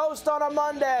 coast to coast on a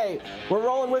Monday. We're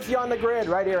rolling with you on the grid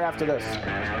right here after this.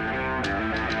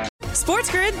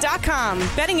 SportsGrid.com.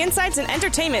 Betting insights and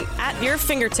entertainment at your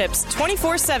fingertips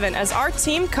 24/7 as our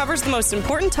team covers the most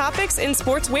important topics in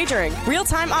sports wagering.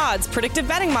 Real-time odds, predictive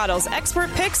betting models, expert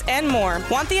picks, and more.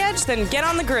 Want the edge? Then get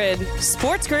on the grid.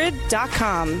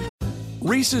 SportsGrid.com.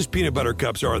 Reese's Peanut Butter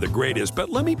Cups are the greatest, but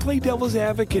let me play devil's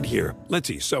advocate here. Let's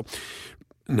see. So,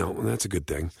 no, that's a good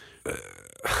thing.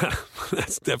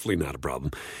 That's definitely not a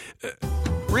problem.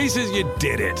 Reese's, you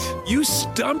did it. You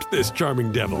stumped this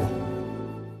charming devil.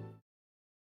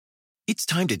 It's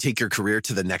time to take your career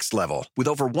to the next level. With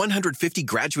over 150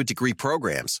 graduate degree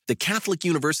programs, the Catholic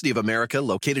University of America,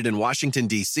 located in Washington,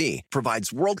 D.C.,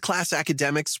 provides world-class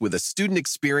academics with a student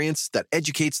experience that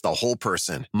educates the whole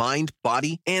person, mind,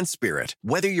 body, and spirit.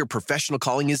 Whether your professional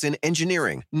calling is in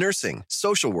engineering, nursing,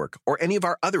 social work, or any of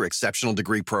our other exceptional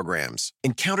degree programs,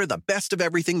 encounter the best of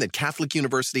everything that Catholic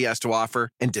University has to offer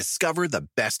and discover the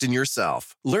best in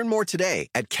yourself. Learn more today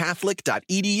at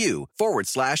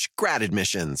catholic.edu/grad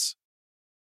admissions.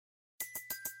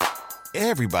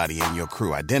 Everybody in your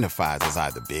crew identifies as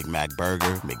either Big Mac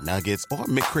Burger, McNuggets, or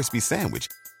McCrispy Sandwich.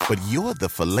 But you're the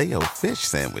Filet-O-Fish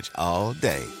Sandwich all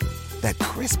day. That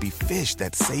crispy fish,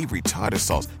 that savory tartar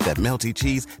sauce, that melty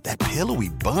cheese, that pillowy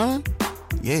bun.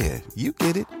 Yeah, you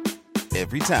get it.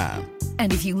 Every time.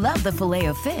 And if you love the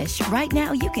Filet-O-Fish, right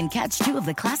now you can catch 2 of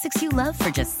the classics you love for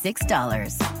just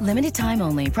 $6. Limited time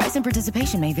only. Price and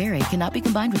participation may vary. Cannot be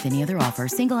combined with any other offer.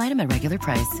 Single item at regular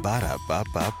price.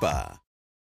 Ba-da-ba-ba-ba.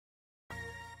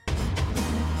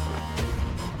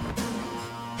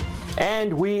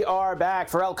 And we are back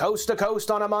for El Coast to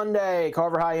Coast on a Monday.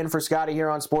 Carver High in for Scotty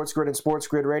here on Sports Grid and Sports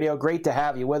Grid Radio. Great to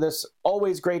have you with us.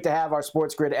 Always great to have our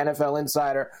Sports Grid NFL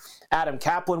insider, Adam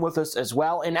Caplan, with us as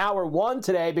well. In hour one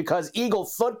today, because Eagle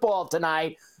football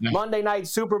tonight, Monday night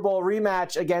Super Bowl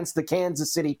rematch against the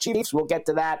Kansas City Chiefs. We'll get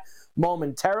to that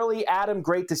momentarily. Adam,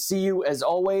 great to see you as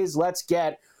always. Let's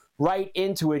get right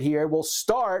into it here. We'll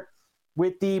start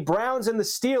with the Browns and the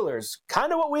Steelers.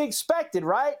 Kind of what we expected,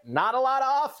 right? Not a lot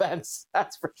of offense,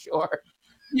 that's for sure.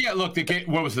 Yeah, look, the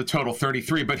game, what was the total?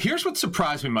 33. But here's what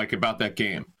surprised me, Mike, about that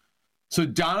game. So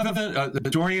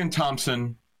Dorian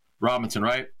Thompson-Robinson,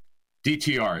 right?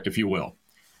 DTR, if you will.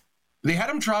 They had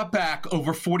him drop back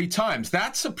over 40 times.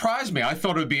 That surprised me. I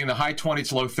thought it would be in the high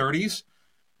 20s, low 30s.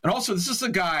 And also, this is a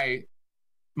guy,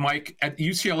 Mike, at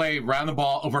UCLA, ran the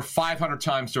ball over 500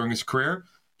 times during his career.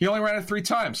 He only ran it 3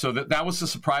 times, so that was a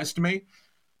surprise to me.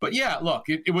 But, yeah, look,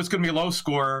 it was going to be a low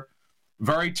score,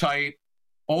 very tight,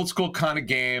 old-school kind of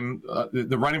game.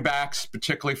 The running backs,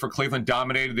 particularly for Cleveland,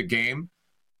 dominated the game.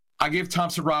 I gave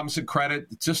Thompson-Robinson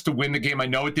credit just to win the game. I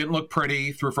know it didn't look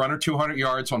pretty, threw for under 200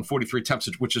 yards on 43 attempts,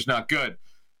 which is not good,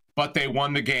 but they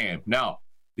won the game. Now,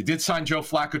 they did sign Joe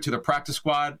Flacco to their practice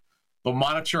squad. They'll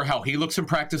monitor how he looks in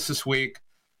practice this week,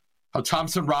 how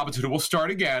Thompson-Robinson, who will start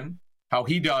again, how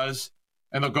he does,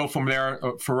 and they'll go from there.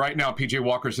 For right now, P.J.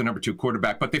 Walker's the number 2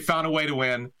 quarterback. But they found a way to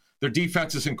win. Their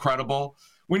defense is incredible.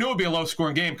 We knew it would be a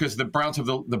low-scoring game because the Browns have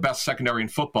the best secondary in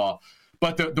football.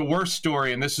 But the worst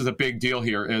story, and this is a big deal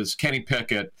here, is Kenny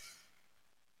Pickett.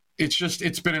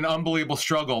 It's been an unbelievable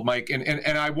struggle, Mike.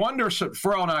 And I wonder,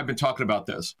 Ferrall and I have been talking about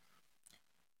this.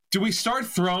 Do we start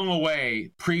throwing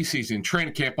away preseason,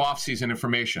 training camp, offseason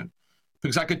information?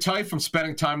 Because I could tell you from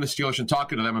spending time with the Steelers and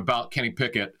talking to them about Kenny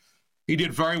Pickett, he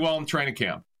did very well in training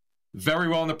camp, very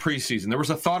well in the preseason. There was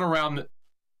a thought around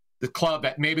the club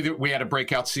that maybe we had a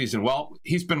breakout season. Well,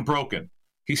 he's been broken.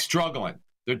 He's struggling.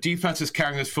 Their defense is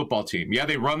carrying this football team. Yeah,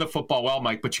 they run the football well,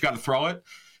 Mike, but you got to throw it.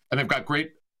 And they've got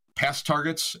great pass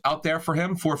targets out there for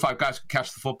him. 4 or 5 guys can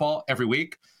catch the football every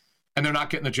week, and they're not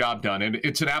getting the job done. And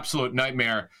it's an absolute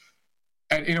nightmare.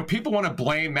 And, people want to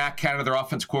blame Matt Canada, their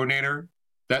offense coordinator.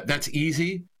 That's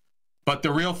easy. But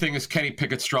the real thing is Kenny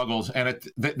Pickett struggles, and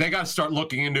they got to start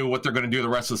looking into what they're going to do the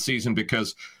rest of the season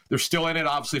because they're still in it,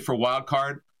 obviously, for a wild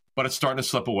card, but it's starting to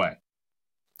slip away.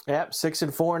 Yep,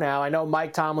 6-4 now. I know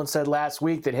Mike Tomlin said last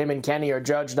week that him and Kenny are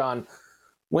judged on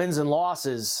wins and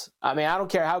losses. I mean, I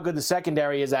don't care how good the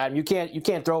secondary is, Adam. You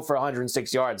can't throw for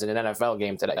 106 yards in an NFL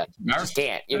game today. You just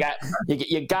can't. You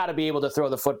got to be able to throw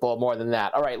the football more than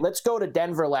that. All right, let's go to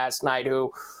Denver last night,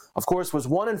 who, of course, was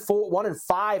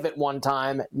 1-5 at one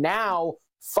time. Now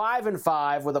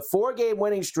 5-5 with a 4-game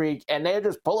winning streak, and they're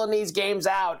just pulling these games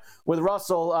out with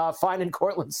Russell finding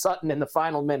Cortland Sutton in the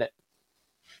final minute.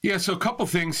 Yeah, so a couple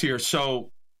things here.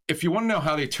 So if you want to know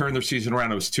how they turned their season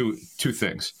around, it was two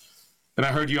things. And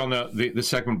I heard you on the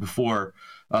segment before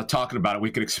talking about it.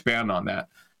 We could expand on that.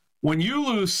 When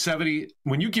you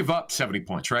give up 70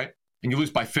 points, right, and you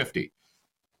lose by 50,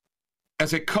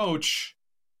 as a coach,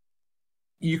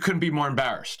 you couldn't be more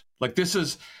embarrassed. Like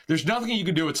there's nothing you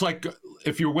can do. It's like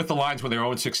if you're with the Lions when they're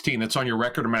 0-16, that's on your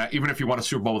record. I mean, even if you won a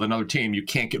Super Bowl with another team, you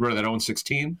can't get rid of that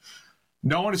 0-16.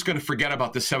 No one is going to forget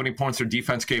about the 70 points their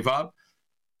defense gave up,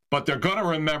 but they're going to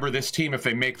remember this team if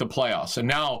they make the playoffs. And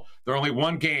now they're only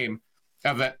one game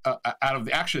out of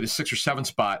actually the 6 or 7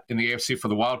 spot in the AFC for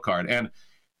the wild card. And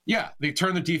yeah, they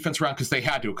turned the defense around because they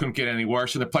had to. It couldn't get any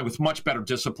worse. And they played with much better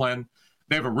discipline.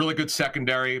 They have a really good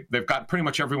secondary. They've got pretty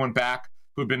much everyone back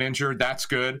who've been injured. That's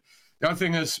good. The other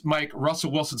thing is, Mike,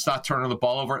 Russell Wilson's not turning the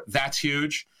ball over. That's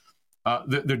huge.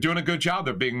 They're doing a good job.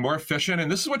 They're being more efficient.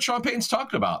 And this is what Sean Payton's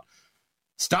talking about.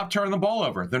 Stop turning the ball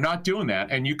over. They're not doing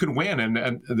that, and you can win,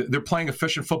 and they're playing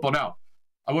efficient football. Now,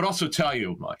 I would also tell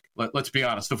you, Mike, let's be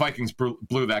honest, the Vikings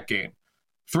blew that game.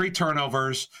 3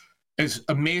 turnovers. As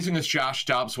amazing as Josh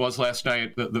Dobbs was last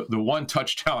night, the one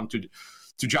touchdown to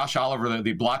Josh Oliver,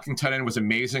 the blocking tight end, was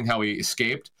amazing how he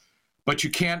escaped. But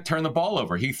you can't turn the ball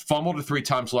over. He fumbled it 3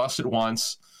 times, lost it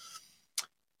once,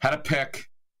 had a pick.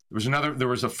 There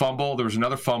was a fumble. There was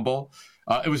another fumble.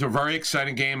 It was a very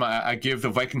exciting game. I give the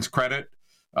Vikings credit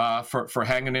for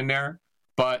hanging in there,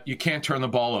 but you can't turn the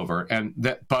ball over.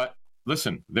 But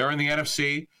listen, they're in the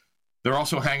NFC. They're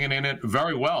also hanging in it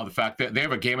very well. The fact that they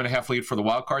have a 1.5 lead for the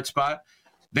wild card spot.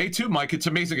 They too, Mike, it's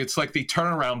amazing. It's like the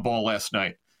turnaround ball last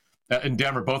night in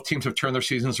Denver. Both teams have turned their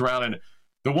seasons around, and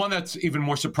the one that's even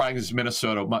more surprising is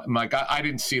Minnesota. Mike, I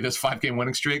didn't see this 5-game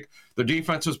winning streak. The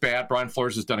defense was bad. Brian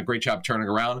Flores has done a great job turning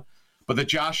around, but the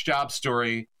Josh Dobbs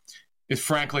story is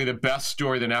frankly the best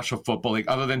story of the National Football League,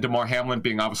 other than DeMar Hamlin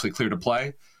being obviously clear to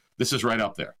play. This is right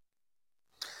up there.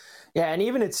 Yeah, and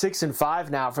even at 6-5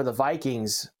 now for the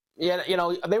Vikings,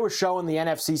 they were showing the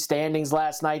NFC standings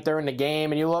last night during the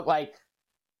game, and you look like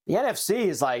the NFC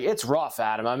is like, it's rough,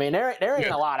 Adam. I mean, there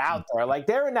ain't a lot out there. Like,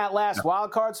 they're in that last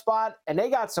wild card spot, and they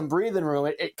got some breathing room.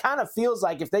 It kind of feels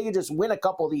like if they could just win a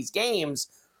couple of these games,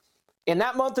 in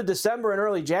that month of December and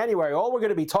early January, all we're going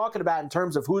to be talking about in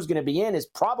terms of who's going to be in is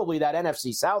probably that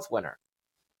NFC South winner.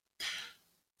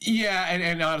 Yeah,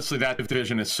 and honestly, that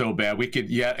division is so bad. We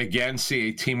could yet again see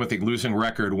a team with a losing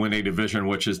record win a division,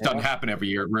 which doesn't happen every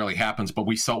year. It rarely happens, but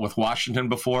we saw it with Washington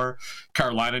before.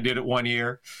 Carolina did it one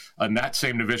year in that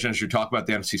same division as you talk about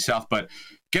the NFC South. But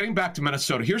getting back to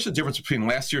Minnesota, here's the difference between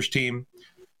last year's team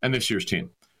and this year's team.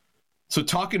 So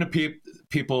talking to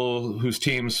people whose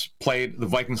teams played the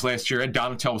Vikings last year, Ed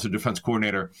Donatel was the defense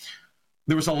coordinator,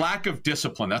 there was a lack of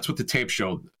discipline. That's what the tape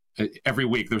showed. Every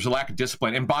week there was a lack of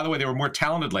discipline, and by the way, they were more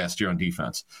talented last year on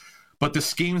defense, but the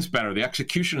scheme's better, the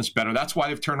execution is better. That's why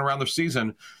they've turned around their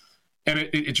season, and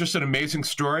it's just an amazing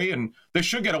story, and they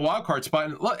should get a wild card spot.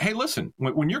 And hey, listen,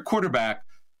 when your quarterback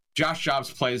Josh Jacobs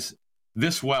plays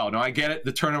this well, now I get it,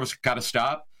 the turnovers got to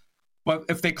stop, but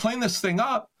if they clean this thing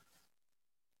up,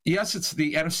 yes, it's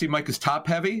the NFC, Mike, is top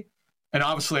heavy, and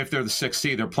obviously if they're the 6th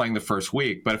seed, they're playing the first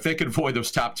week, but if they could avoid those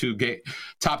top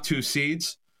two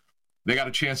seeds, they got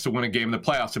a chance to win a game in the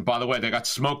playoffs. And by the way, they got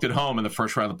smoked at home in the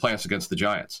first round of the playoffs against the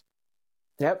Giants.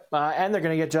 Yep, and they're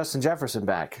going to get Justin Jefferson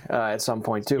back at some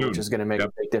point, too, which is going to make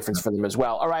a big difference for them as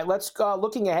well. All right, let's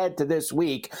looking ahead to this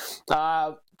week.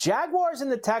 Jaguars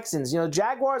and the Texans.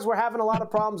 Jaguars were having a lot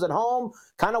of problems at home,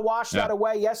 kind of washed that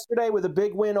away yesterday with a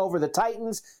big win over the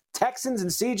Titans. Texans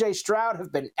and C.J. Stroud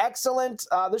have been excellent.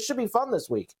 This should be fun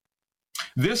this week.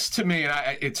 This, to me,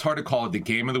 and it's hard to call it the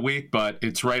game of the week, but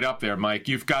it's right up there, Mike.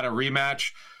 You've got a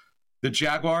rematch. The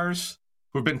Jaguars,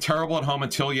 who've been terrible at home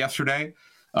until yesterday,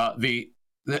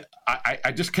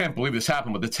 I just can't believe this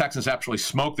happened, but the Texans actually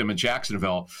smoked them in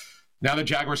Jacksonville. Now the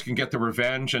Jaguars can get the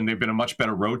revenge, and they've been a much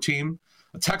better road team.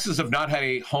 The Texans have not had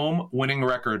a home winning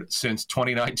record since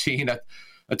 2019. That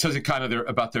tells you kind of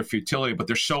about their futility, but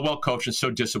they're so well coached and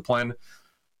so disciplined.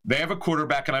 They have a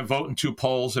quarterback, and I vote in 2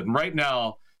 polls, and right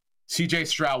now, C.J.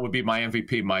 Stroud would be my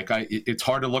MVP, Mike. It's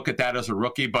hard to look at that as a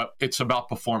rookie, but it's about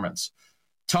performance.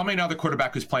 Tell me another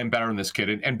quarterback who's playing better than this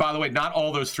kid. And by the way, not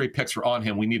all those 3 picks are on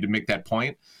him. We need to make that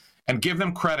point and give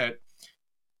them credit.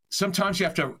 Sometimes you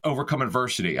have to overcome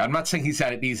adversity. I'm not saying he's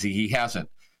had it easy. He hasn't.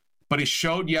 But he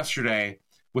showed yesterday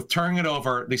with turning it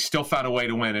over, they still found a way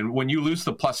to win. And when you lose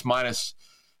the plus-minus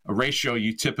ratio,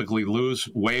 you typically lose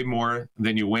way more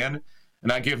than you win.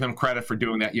 And I give him credit for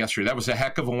doing that yesterday. That was a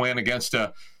heck of a win against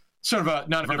a sort of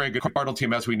not a very good Cardinal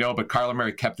team, as we know, but Kyler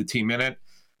Murray kept the team in it.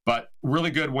 But really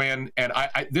good win. And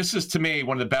this is, to me,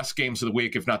 one of the best games of the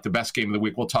week, if not the best game of the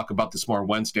week. We'll talk about this more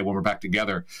Wednesday when we're back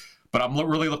together. But I'm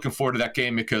really looking forward to that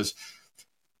game because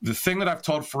the thing that I've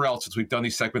told Ferrall since we've done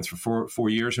these segments for 4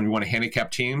 years and we want to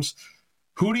handicap teams,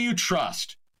 who do you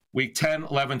trust week 10,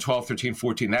 11, 12, 13,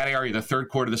 14, that area, the third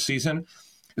quarter of the season?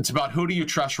 It's about who do you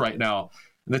trust right now.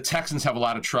 And the Texans have a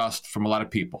lot of trust from a lot of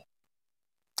people.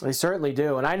 They certainly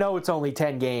do. And I know it's only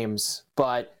 10 games,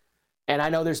 and I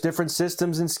know there's different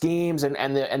systems and schemes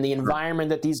and the environment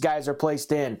that these guys are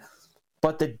placed in.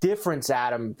 But the difference,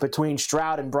 Adam, between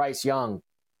Stroud and Bryce Young,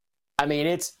 I mean,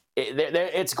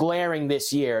 it's glaring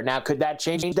this year. Now, could that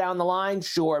change down the line?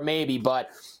 Sure, maybe, but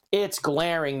it's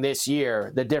glaring this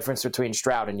year, the difference between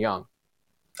Stroud and Young.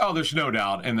 Oh, there's no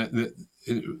doubt. And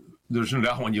there's no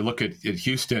doubt when you look at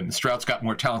Houston, Stroud's got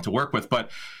more talent to work with. But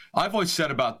I've always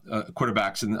said about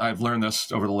quarterbacks, and I've learned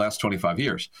this over the last 25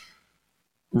 years,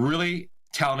 really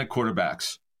talented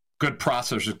quarterbacks, good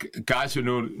processors, guys who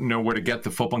know where to get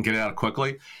the football and get it out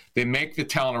quickly, they make the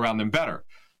talent around them better.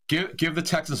 Give the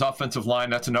Texans offensive line,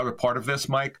 that's another part of this,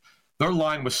 Mike. Their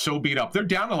line was so beat up. They're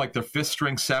down to like their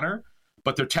 5th-string center,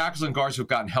 but their tackles and guards have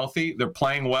gotten healthy. They're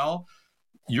playing well.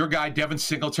 Your guy, Devin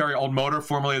Singletary, old motor,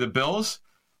 formerly of the Bills,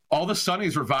 all of a sudden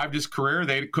he's revived his career.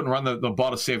 They couldn't run the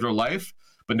ball to save their life,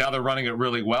 but now they're running it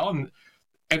really well.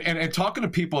 And talking to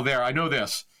people there, I know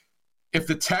this.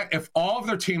 If all of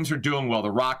their teams are doing well,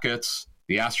 the Rockets,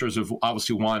 the Astros have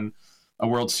obviously won a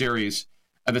World Series,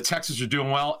 and the Texans are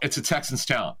doing well, it's a Texans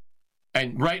talent.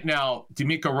 And right now,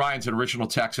 D'Amico Ryan's an original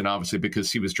Texan, obviously,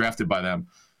 because he was drafted by them.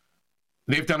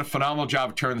 They've done a phenomenal job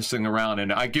of turning this thing around,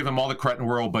 and I give them all the credit in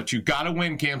the world, but you got to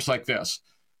win games like this.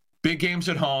 Big games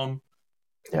at home.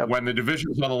 Yep. When the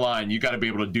division is on the line, you got to be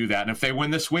able to do that. And if they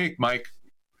win this week, Mike,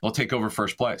 they'll take over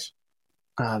first place.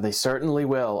 They certainly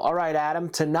will. All right, Adam,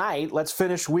 tonight, let's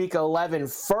finish week 11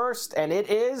 first, and it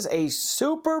is a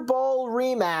Super Bowl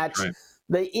rematch. Right.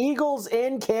 The Eagles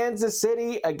in Kansas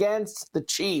City against the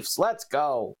Chiefs. Let's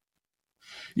go.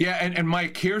 Yeah, and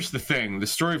Mike, here's the thing. The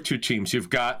story of two teams. You've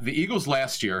got the Eagles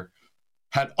last year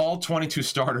had all 22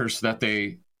 starters that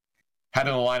they had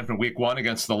in the lineup in week 1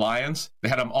 against the Lions. They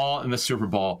had them all in the Super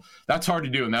Bowl. That's hard to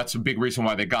do, and that's a big reason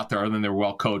why they got there, other than they were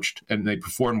well coached and they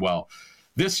performed well.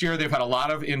 This year, they've had a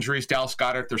lot of injuries. Dallas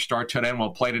Goedert, their star tight end,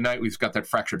 will play tonight. We've got that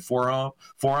fractured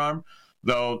forearm,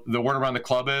 though the word around the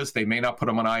club is they may not put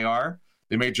him on IR.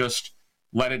 They may just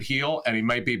let it heal, and he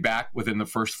might be back within the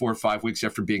first 4 or 5 weeks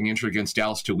after being injured against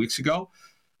Dallas 2 weeks ago.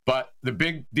 But the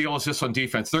big deal is this on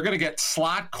defense. They're going to get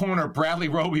slot corner Bradley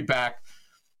Roby back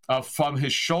from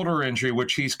his shoulder injury,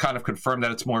 which he's kind of confirmed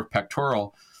that it's more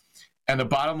pectoral. And the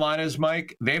bottom line is,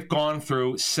 Mike, they've gone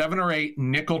through 7 or 8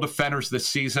 nickel defenders this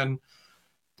season.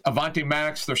 Avonte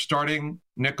Maddox, their starting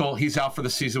nickel, he's out for the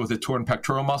season with a torn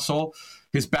pectoral muscle.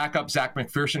 His backup, Zach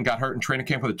McPherson, got hurt in training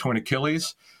camp with a torn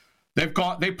Achilles. They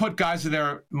put guys in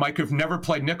there, Mike, who've never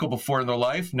played nickel before in their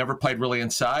life, never played really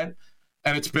inside,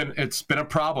 and it's been a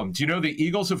problem. Do you know the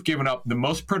Eagles have given up the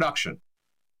most production,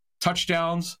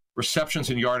 touchdowns, receptions,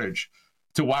 and yardage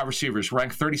to wide receivers,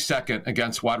 ranked 32nd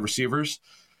against wide receivers?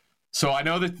 So I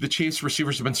know that the Chiefs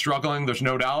receivers have been struggling, there's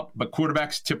no doubt, but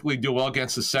quarterbacks typically do well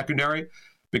against the secondary.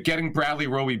 But getting Bradley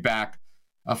Roby back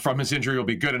from his injury will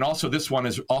be good. And also this one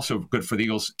is also good for the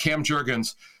Eagles. Cam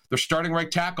Jurgens, their starting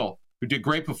right tackle, who did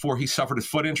great before he suffered his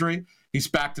foot injury. He's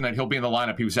back tonight. He'll be in the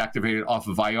lineup. He was activated off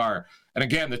of IR. And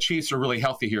again, the Chiefs are really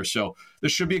healthy here. So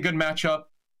this should be a good matchup.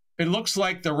 It looks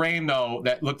like the rain, though,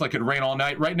 that looked like it'd rain all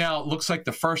night. Right now, it looks like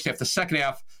the first half, the second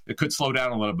half, it could slow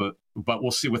down a little bit. But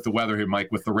we'll see with the weather here,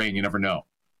 Mike, with the rain. You never know.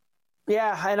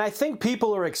 Yeah, and I think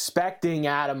people are expecting,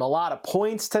 Adam, a lot of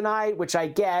points tonight, which I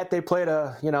get. They played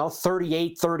a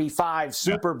 38-35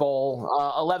 Super Bowl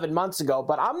 11 months ago,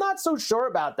 but I'm not so sure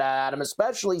about that, Adam,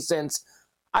 especially since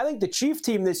I think the Chief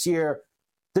team this year,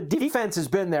 the defense has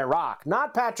been their rock,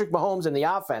 not Patrick Mahomes and the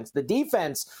offense. The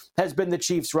defense has been the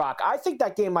Chiefs' rock. I think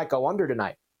that game might go under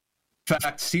tonight. In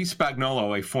fact, Steve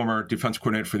Spagnuolo, a former defense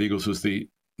coordinator for the Eagles, was the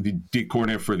D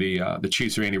coordinator for the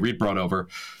Chiefs, who Andy Reid brought over.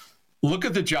 Look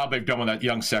at the job they've done with that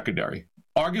young secondary.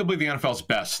 Arguably the NFL's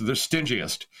best. They're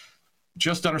stingiest.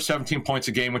 Just under 17 points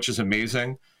a game, which is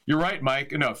amazing. You're right,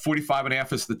 Mike.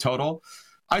 45.5 is the total.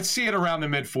 I'd see it around the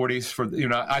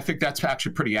mid-40s. I think that's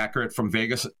actually pretty accurate from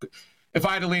Vegas. If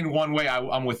I had to lean one way,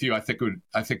 I'm with you. I think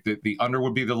that the under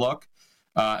would be the look.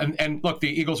 And look, the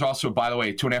Eagles are also, by the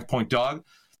way, 2.5-point dog.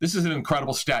 This is an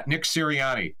incredible stat. Nick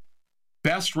Sirianni,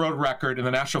 best road record in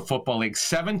the National Football League,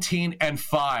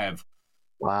 17-5.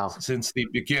 Wow. Since the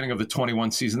beginning of the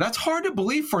 21 season. That's hard to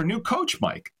believe for a new coach,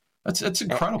 Mike. That's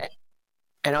incredible.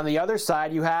 And on the other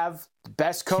side, you have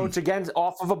best coach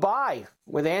off of a bye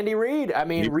with Andy Reid. I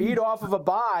mean, Reid off of a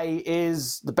bye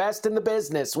is the best in the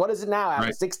business. What is it now?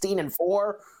 Right.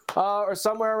 16-4 or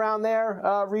somewhere around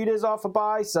there. Reid is off a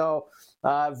bye. So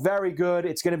very good.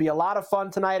 It's going to be a lot of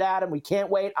fun tonight, Adam. We can't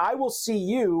wait. I will see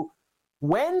you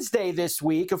Wednesday this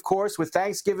week, of course, with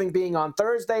Thanksgiving being on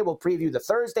Thursday. We'll preview the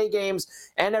Thursday games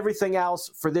and everything else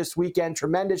for this weekend.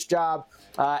 Tremendous job,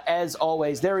 as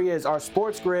always. There he is, our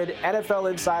Sports Grid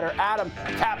NFL insider, Adam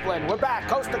Caplan. We're back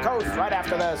coast to coast right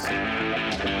after this.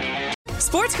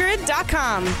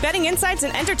 SportsGrid.com. Betting insights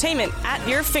and entertainment at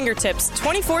your fingertips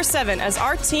 24/7 as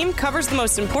our team covers the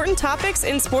most important topics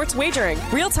in sports wagering.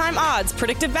 Real-time odds,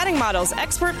 predictive betting models,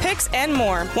 expert picks, and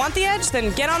more. Want the edge?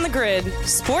 Then get on the grid.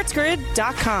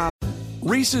 SportsGrid.com.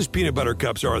 Reese's Peanut Butter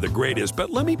Cups are the greatest,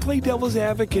 but let me play devil's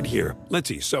advocate here. Let's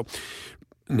see. So,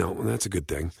 no, that's a good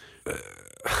thing.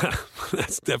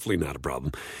 That's definitely not a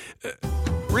problem.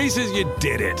 Reese's, you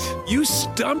did it. You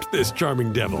stumped this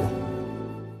charming devil.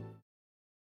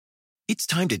 It's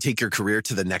time to take your career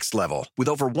to the next level. With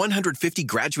over 150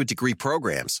 graduate degree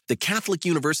programs, the Catholic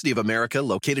University of America,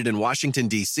 located in Washington,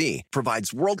 D.C.,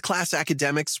 provides world-class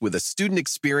academics with a student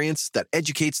experience that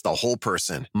educates the whole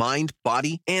person, mind,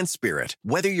 body, and spirit.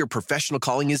 Whether your professional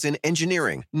calling is in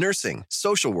engineering, nursing,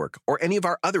 social work, or any of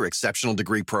our other exceptional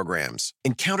degree programs,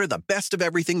 encounter the best of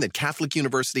everything that Catholic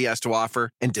University has to offer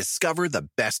and discover the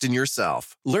best in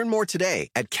yourself. Learn more today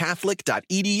at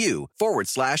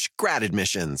catholic.edu/grad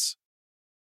admissions.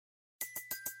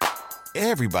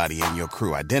 Everybody in your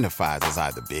crew identifies as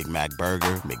either Big Mac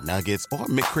Burger, McNuggets, or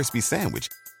McCrispy Sandwich.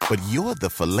 But you're the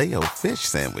Filet-O-Fish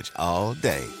Sandwich all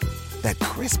day. That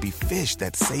crispy fish,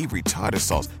 that savory tartar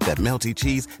sauce, that melty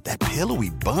cheese, that pillowy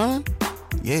bun.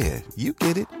 Yeah, you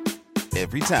get it.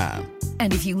 Every time.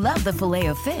 And if you love the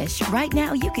Filet-O-Fish, right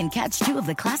now you can catch 2 of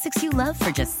the classics you love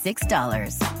for just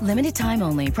 $6. Limited time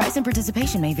only. Price and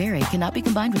participation may vary. Cannot be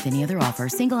combined with any other offer.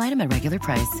 Single item at regular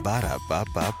price.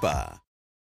 Ba-da-ba-ba-ba.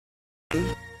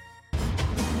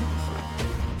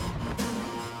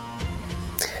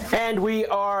 And And we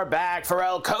are back for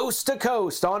El Coast to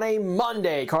Coast on a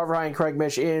Monday. Carver and Craig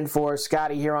Mish in for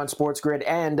Scotty here on Sports Grid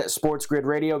and Sports Grid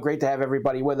Radio. Great to have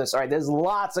everybody with us. All right, there's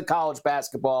lots of college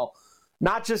basketball,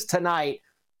 not just tonight,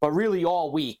 but really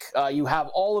all week. You have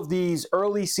all of these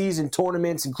early season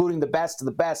tournaments, including the best of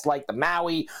the best, like the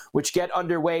Maui, which get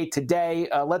underway today.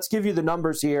 Let's give you the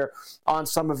numbers here on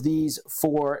some of these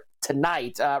for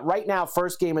tonight. Right now,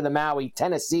 first game in the Maui,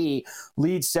 Tennessee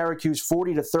leads Syracuse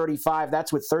 40-35.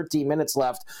 That's with 13 minutes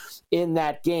left in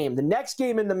that game. The next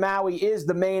game in the Maui is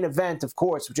the main event, of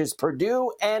course, which is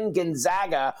Purdue and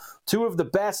Gonzaga, two of the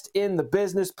best in the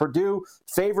business. Purdue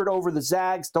favored over the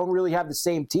Zags. Don't really have the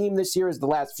same team this year as the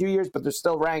last few years, but they're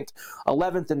still ranked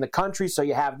 11th in the country, so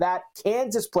you have that.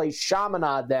 Kansas plays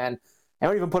Chaminade then. I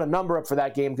don't even put a number up for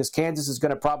that game because Kansas is going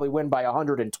to probably win by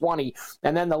 120.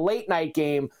 And then the late night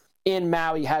game in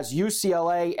Maui has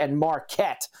UCLA and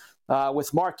Marquette,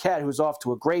 with Marquette, who's off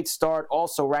to a great start,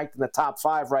 also ranked in the top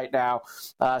 5 right now,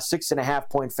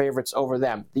 6.5-point favorites over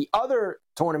them. The other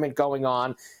tournament going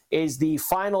on is the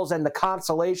finals and the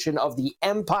consolation of the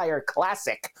Empire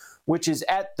Classic, which is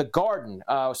at the Garden.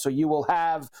 So you will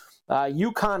have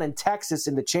UConn and Texas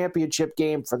in the championship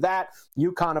game for that.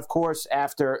 UConn, of course,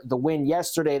 after the win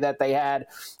yesterday that they had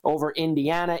over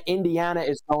Indiana. Indiana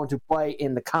is going to play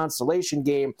in the consolation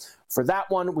game for that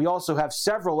one. We also have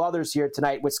several others here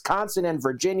tonight. Wisconsin and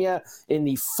Virginia in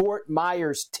the Fort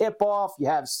Myers tip-off. You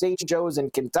have St. Joe's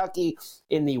and Kentucky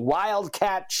in the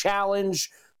Wildcat Challenge.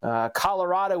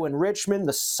 Colorado and Richmond,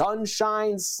 the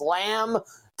Sunshine Slam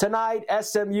tonight.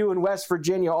 SMU and West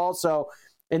Virginia also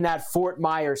in that Fort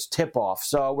Myers tip-off.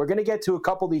 So we're going to get to a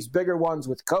couple of these bigger ones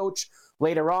with Coach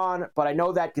later on, but I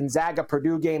know that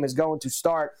Gonzaga-Purdue game is going to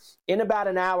start in about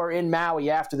an hour in Maui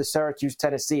after the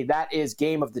Syracuse-Tennessee. That is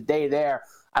game of the day there.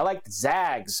 I like the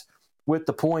Zags with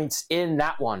the points in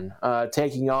that one,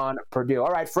 taking on Purdue.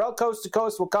 All right, for El Coast to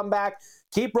Coast, we'll come back.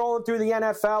 Keep rolling through the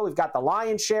NFL. We've got the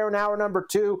Lion's Share in hour number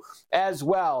 2 as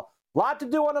well. Lot to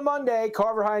do on a Monday.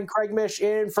 Carver and Craig Mish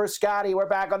in for Scotty. We're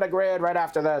back on the grid right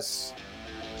after this.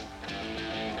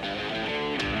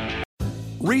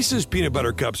 Reese's Peanut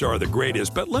Butter Cups are the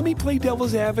greatest, but let me play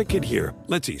devil's advocate here.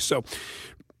 Let's see. So,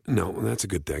 no, that's a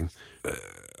good thing.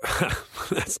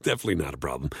 That's definitely not a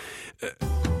problem.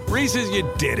 Reese's, you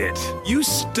did it. You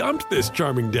stumped this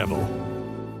charming devil.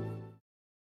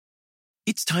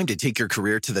 It's time to take your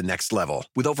career to the next level.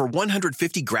 With over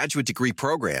 150 graduate degree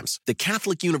programs, the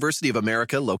Catholic University of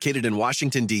America, located in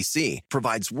Washington, D.C.,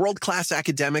 provides world-class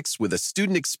academics with a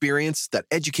student experience that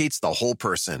educates the whole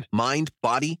person, mind,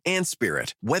 body, and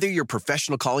spirit. Whether your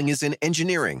professional calling is in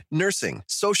engineering, nursing,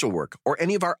 social work, or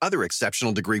any of our other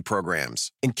exceptional degree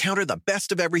programs, encounter the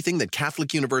best of everything that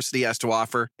Catholic University has to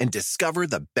offer and discover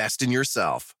the best in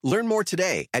yourself. Learn more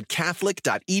today at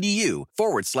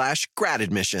catholic.edu/grad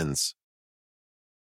admissions.